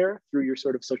put there through your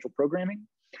sort of social programming.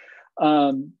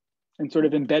 And sort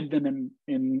of embed them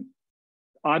in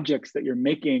objects that you're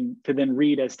making to then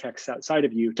read as texts outside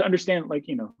of you, to understand, like,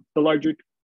 you know, the larger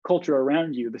culture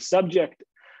around you. The subject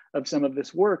of some of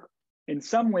this work in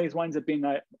some ways winds up being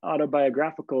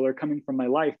autobiographical or coming from my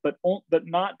life, but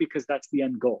not because that's the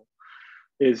end goal,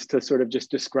 is to sort of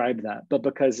just describe that, but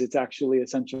because it's actually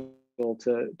essential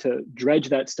to dredge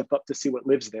that stuff up to see what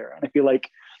lives there. And I feel like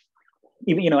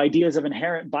even, you know, ideas of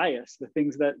inherent bias, the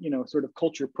things that, you know, sort of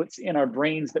culture puts in our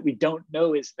brains that we don't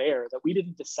know is there, that we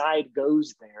didn't decide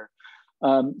goes there,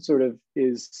 sort of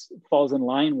falls in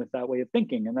line with that way of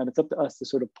thinking. And then it's up to us to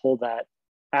sort of pull that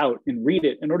out and read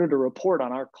it in order to report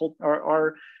on our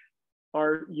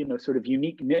you know, sort of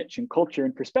unique niche and culture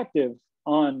and perspective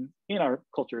in our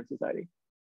culture and society.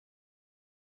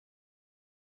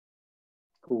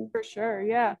 Cool. For sure,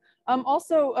 yeah.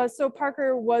 Also, so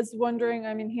Parker was wondering,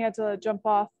 I mean, he had to jump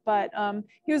off, but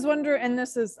he was wondering, and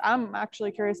I'm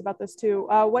actually curious about this too,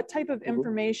 what type of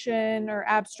information or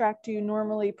abstract do you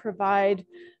normally provide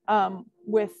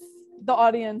with the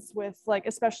audience, with like,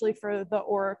 especially for the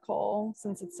oracle,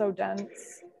 since it's so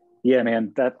dense? Yeah,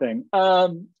 man, that thing.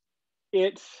 The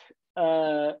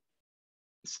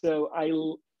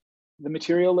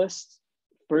material list,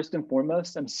 first and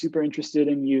foremost, I'm super interested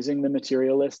in using the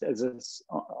material list as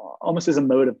almost as a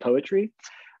mode of poetry.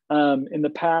 In the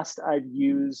past, I've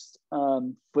used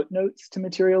footnotes to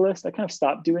material list. I kind of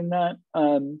stopped doing that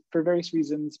for various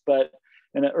reasons, but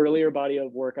in an earlier body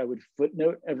of work, I would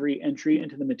footnote every entry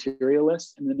into the material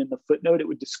list. And then in the footnote, it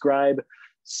would describe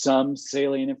some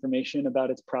salient information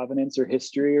about its provenance or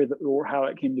history, or how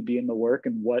it came to be in the work,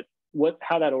 and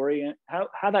how that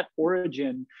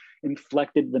origin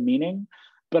inflected the meaning.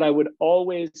 But I would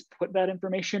always put that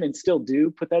information, and still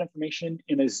do put that information,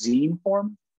 in a zine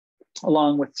form,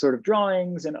 along with sort of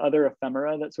drawings and other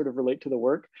ephemera that sort of relate to the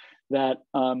work that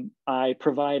I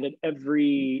provide at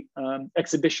every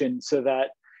exhibition, so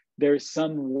that there's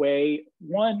some way,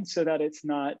 one, so that it's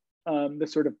not the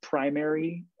sort of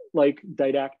primary, like,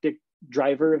 didactic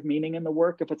driver of meaning in the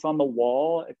work. If it's on the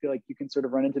wall, I feel like you can sort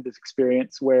of run into this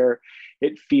experience where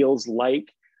it feels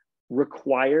like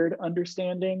required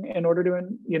understanding in order to,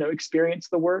 you know, experience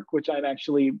the work, which I'm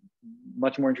actually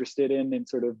much more interested in, and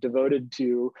sort of devoted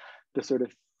to the sort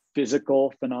of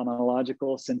physical,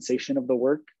 phenomenological sensation of the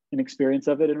work and experience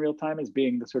of it in real time as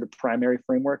being the sort of primary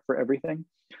framework for everything.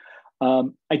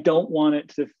 I don't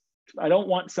want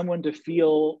someone to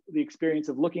feel the experience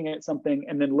of looking at something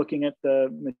and then looking at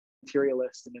the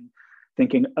materialist and then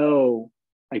thinking, oh,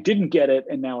 I didn't get it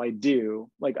and now I do.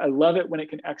 Like, I love it when it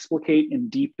can explicate and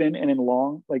deepen and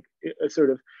sort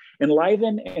of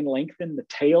enliven and lengthen the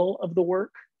tail of the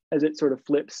work as it sort of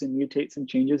flips and mutates and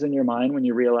changes in your mind, when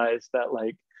you realize that,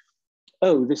 like,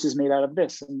 oh, this is made out of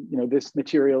this, and this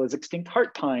material is extinct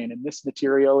heart pine, and this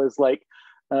material is like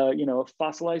a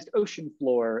fossilized ocean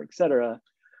floor, etc.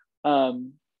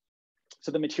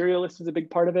 So the materialist is a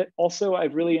big part of it. Also,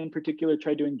 I've really in particular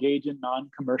tried to engage in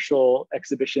non-commercial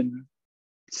exhibition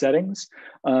settings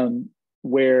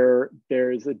where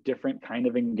there's a different kind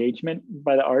of engagement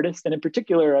by the artist. And in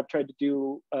particular, I've tried to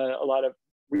do a lot of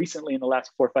recently in the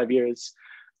last 4 or 5 years,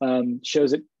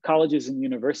 shows at colleges and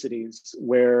universities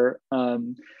where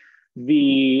my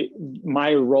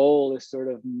role is sort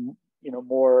of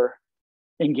more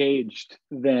engaged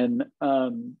than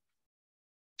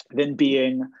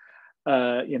being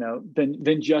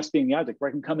than just being the object, where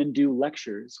I can come and do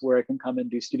lectures, where I can come and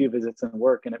do studio visits and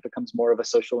work, and it becomes more of a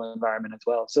social environment as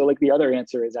well. So like the other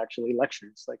answer is actually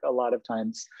lectures. Like a lot of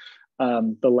times,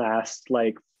 the last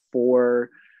like 4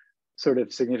 sort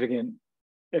of significant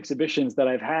exhibitions that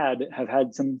I've had have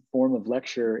had some form of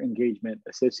lecture engagement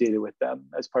associated with them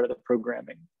as part of the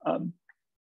programming.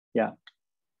 Yeah.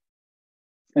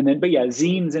 And then, but yeah,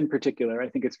 zines in particular, I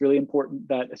think it's really important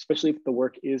that, especially if the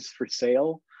work is for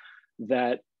sale,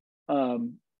 that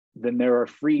then there are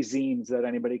free zines that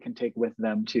anybody can take with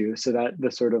them too. So that the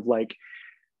sort of like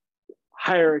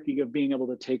hierarchy of being able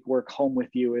to take work home with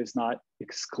you is not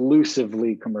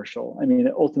exclusively commercial. I mean,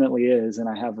 it ultimately is, and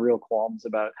I have real qualms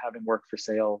about having work for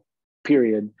sale,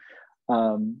 period.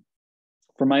 For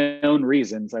my own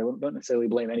reasons, I don't necessarily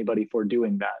blame anybody for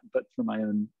doing that, but for my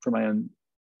own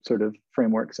sort of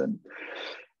frameworks, and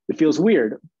it feels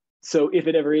weird. So if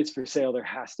it ever is for sale, there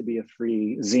has to be a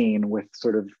free zine with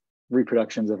sort of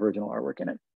reproductions of original artwork in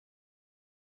it.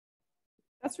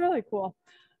 That's really cool.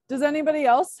 Does anybody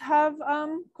else have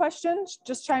questions?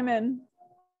 Just chime in.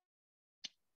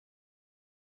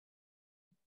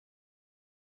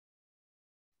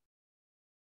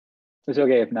 It's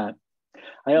okay if not.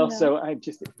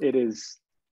 It is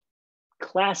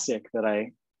classic that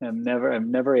I'm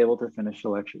never able to finish a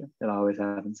lecture. It always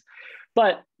happens.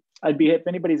 But if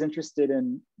anybody's interested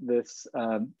in this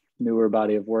newer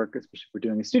body of work, especially if we're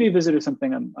doing a studio visit or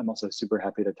something, I'm also super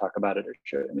happy to talk about it or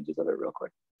show images of it real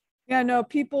quick. Yeah, no,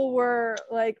 people were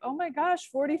like, oh my gosh,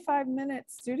 45-minute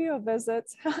studio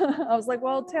visits. I was like,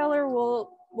 well, Taylor, we'll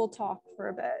talk for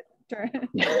a bit.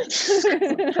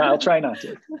 I'll try not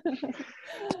to.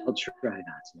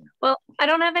 Well, I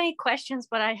don't have any questions,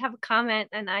 but I have a comment,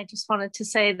 and I just wanted to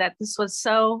say that this was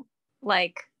so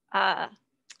like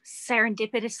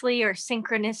serendipitously or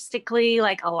synchronistically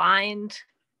like aligned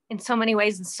in so many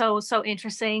ways, and so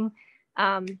interesting.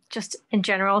 Just in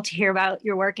general, to hear about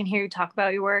your work and hear you talk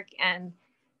about your work, and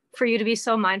for you to be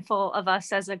so mindful of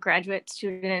us as a graduate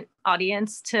student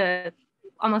audience to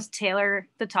almost tailor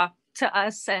the talk to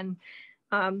us. And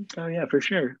oh yeah, for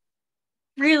sure.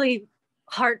 Really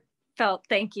heartfelt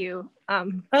thank you.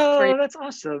 Oh, that's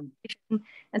awesome.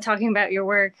 And talking about your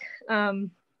work.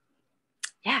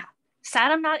 Yeah,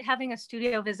 sad I'm not having a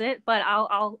studio visit, but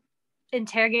I'll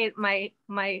interrogate my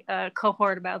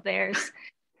cohort about theirs.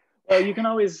 Well, you can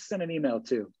always send an email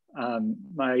too.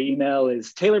 My email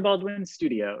is Taylor Baldwin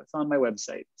Studio. It's on my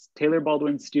website. It's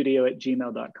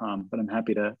taylorbaldwinstudio@gmail.com. But I'm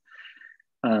happy to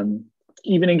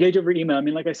even engage over email. I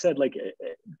mean, like I said, like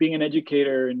being an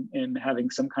educator and having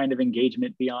some kind of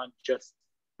engagement beyond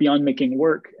making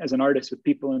work as an artist with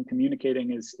people and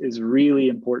communicating is really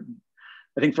important,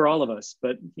 I think, for all of us.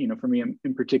 But for me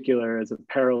in particular, as a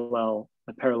parallel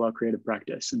creative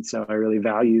practice. And so I really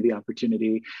value the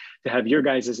opportunity to have your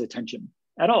guys' attention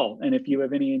at all. And if you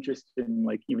have any interest in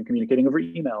like even communicating over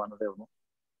email, I'm available.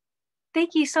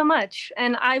 Thank you so much.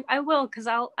 And I will, because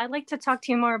I'd like to talk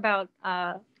to you more about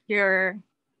your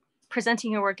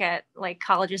presenting your work at like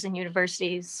colleges and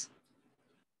universities.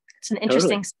 It's an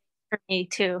interesting for me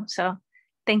too. So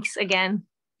thanks again.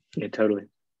 Yeah, totally.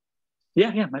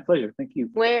 Yeah, my pleasure. Thank you.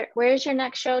 Where's your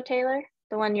next show, Taylor?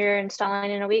 The one you're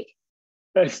installing in a week?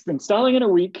 It's installing in a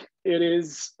week. It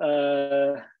is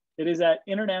at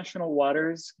International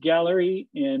Waters Gallery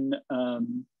in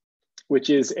which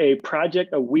is a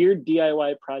weird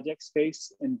DIY project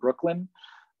space in Brooklyn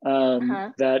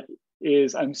that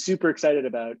I'm super excited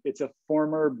about. It's a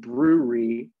former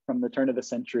brewery from the turn of the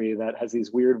century that has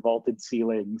these weird vaulted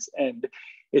ceilings, and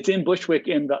it's in Bushwick,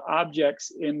 and the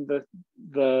objects in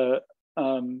the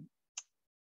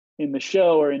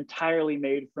show are entirely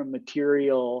made from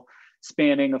material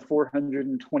spanning a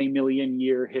 420 million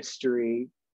year history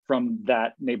from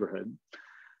that neighborhood.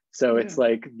 So it's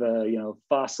like the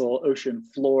fossil ocean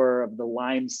floor of the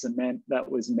lime cement that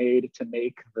was made to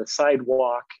make the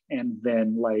sidewalk, and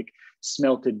then like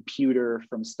smelted pewter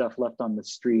from stuff left on the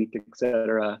street,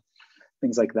 etc.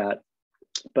 Things like that.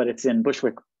 But it's in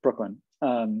Bushwick, Brooklyn.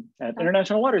 at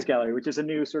International Waters Gallery, which is a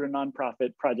new sort of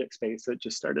nonprofit project space that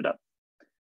just started up.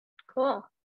 Cool.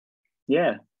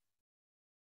 Yeah.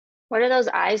 What are those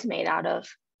eyes made out of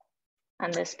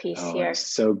on this piece here?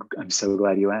 I'm so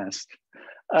glad you asked.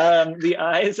 The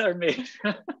eyes are made.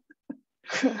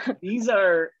 These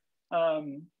are,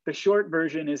 the short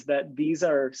version is that these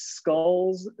are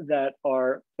skulls that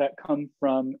come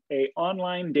from an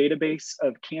online database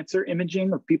of cancer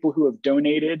imaging of people who have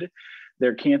donated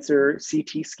their cancer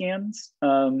CT scans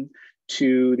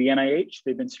to the NIH.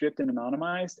 They've been stripped and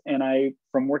anonymized. And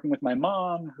from working with my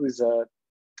mom,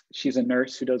 she's a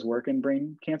nurse who does work in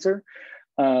brain cancer.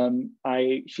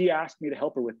 She asked me to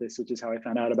help her with this, which is how I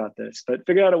found out about this, but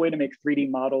figured out a way to make 3D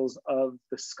models of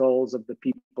the skulls of the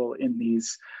people in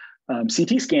these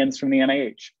CT scans from the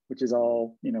NIH, which is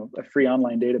all, a free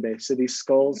online database. So these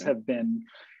skulls have been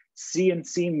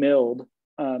CNC milled.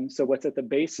 So what's at the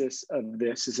basis of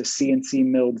this is a CNC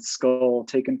milled skull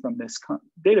taken from this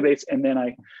database. And then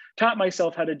I taught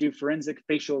myself how to do forensic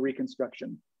facial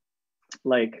reconstruction,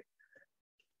 like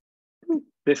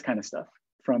this kind of stuff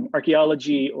from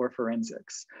archaeology or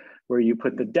forensics, where you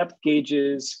put the depth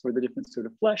gauges for the different sort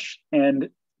of flesh. And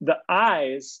the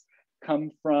eyes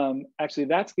come from, actually,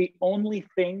 that's the only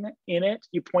thing in it.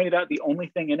 You pointed out the only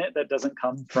thing in it that doesn't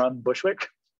come from Bushwick,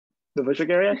 the Bushwick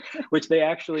area, which they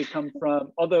actually come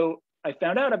from, although I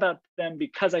found out about them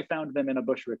because I found them in a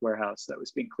Bushwick warehouse that was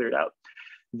being cleared out.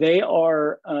 They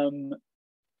are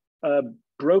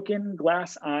broken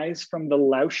glass eyes from the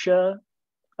Lauscha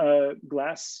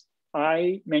glass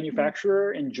eye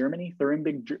manufacturer in Germany,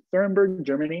 Thüringen,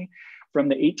 Germany, from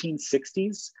the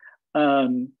 1860s.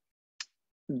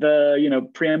 The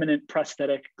preeminent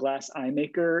prosthetic glass eye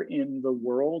maker in the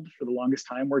world for the longest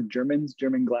time were Germans.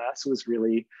 German glass was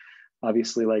really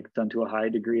obviously done to a high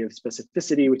degree of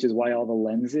specificity, which is why all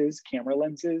the camera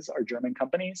lenses are German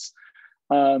companies.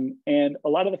 And a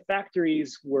lot of the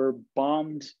factories were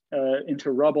bombed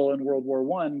into rubble in World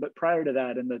War I, but prior to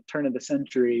that, in the turn of the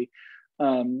century,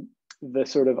 the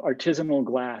sort of artisanal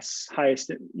glass,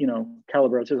 highest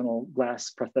caliber artisanal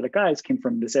glass prosthetic eyes came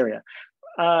from this area.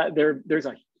 There's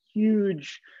a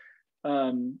huge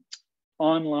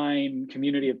online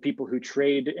community of people who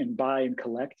trade and buy and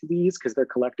collect these because they're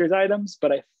collector's items.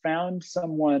 But I found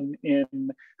someone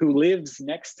who lives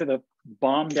next to the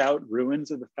bombed out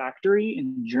ruins of the factory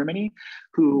in Germany,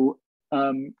 who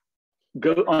on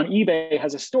eBay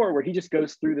has a store where he just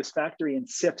goes through this factory and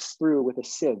sifts through with a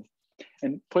sieve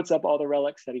and puts up all the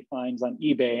relics that he finds on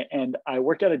eBay. And I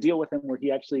worked out a deal with him where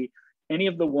he actually, any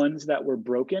of the ones that were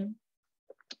broken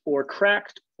or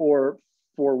cracked or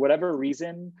for whatever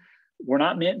reason were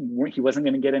not mint and he wasn't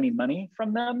going to get any money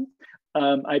from them,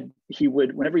 he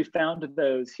would, whenever he found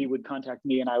those, he would contact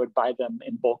me and I would buy them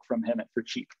in bulk from him for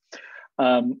cheap.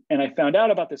 And I found out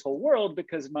about this whole world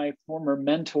because my former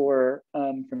mentor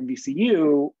from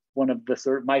VCU, one of the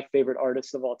sort of my favorite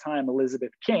artists of all time,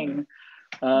 Elizabeth King,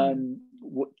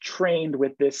 trained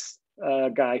with this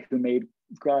guy who made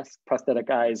glass prosthetic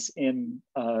eyes in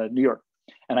New York.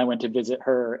 And I went to visit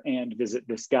her and visit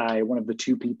this guy, one of the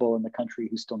 2 people in the country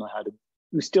who still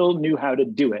knew how to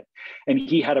do it. And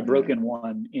he had a broken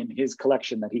one in his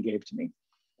collection that he gave to me.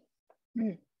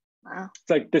 Wow. It's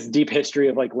like this deep history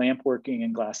of lamp working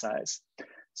and glass eyes.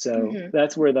 So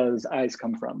that's where those eyes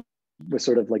come from. Was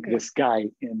sort of this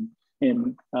guy in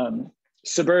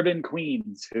suburban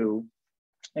Queens who,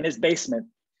 in his basement,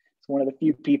 is one of the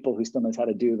few people who still knows how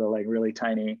to do the really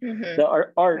tiny, the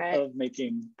art right. of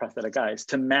making prosthetic eyes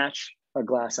to match a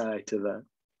glass eye to the,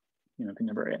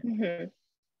 peanut area.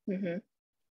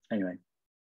 Anyway.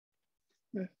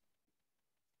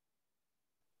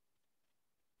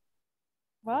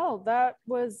 Well, that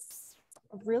was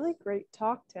a really great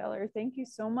talk, Taylor. Thank you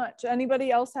so much. Anybody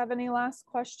else have any last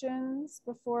questions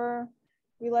before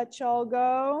we let y'all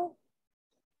go?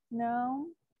 No?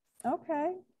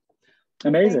 Okay.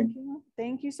 Amazing.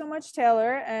 Thank you so much,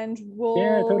 Taylor. And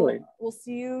we'll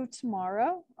see you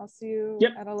tomorrow. I'll see you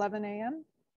at 11 a.m.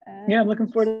 Yeah, I'm looking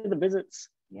forward to the visits.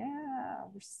 Yeah,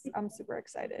 I'm super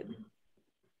excited.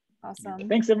 Awesome.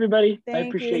 Thanks, everybody. I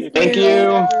appreciate it. Thank you.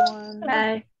 Everyone.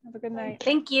 Bye. Have a good night.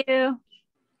 Thank you.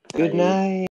 Good night.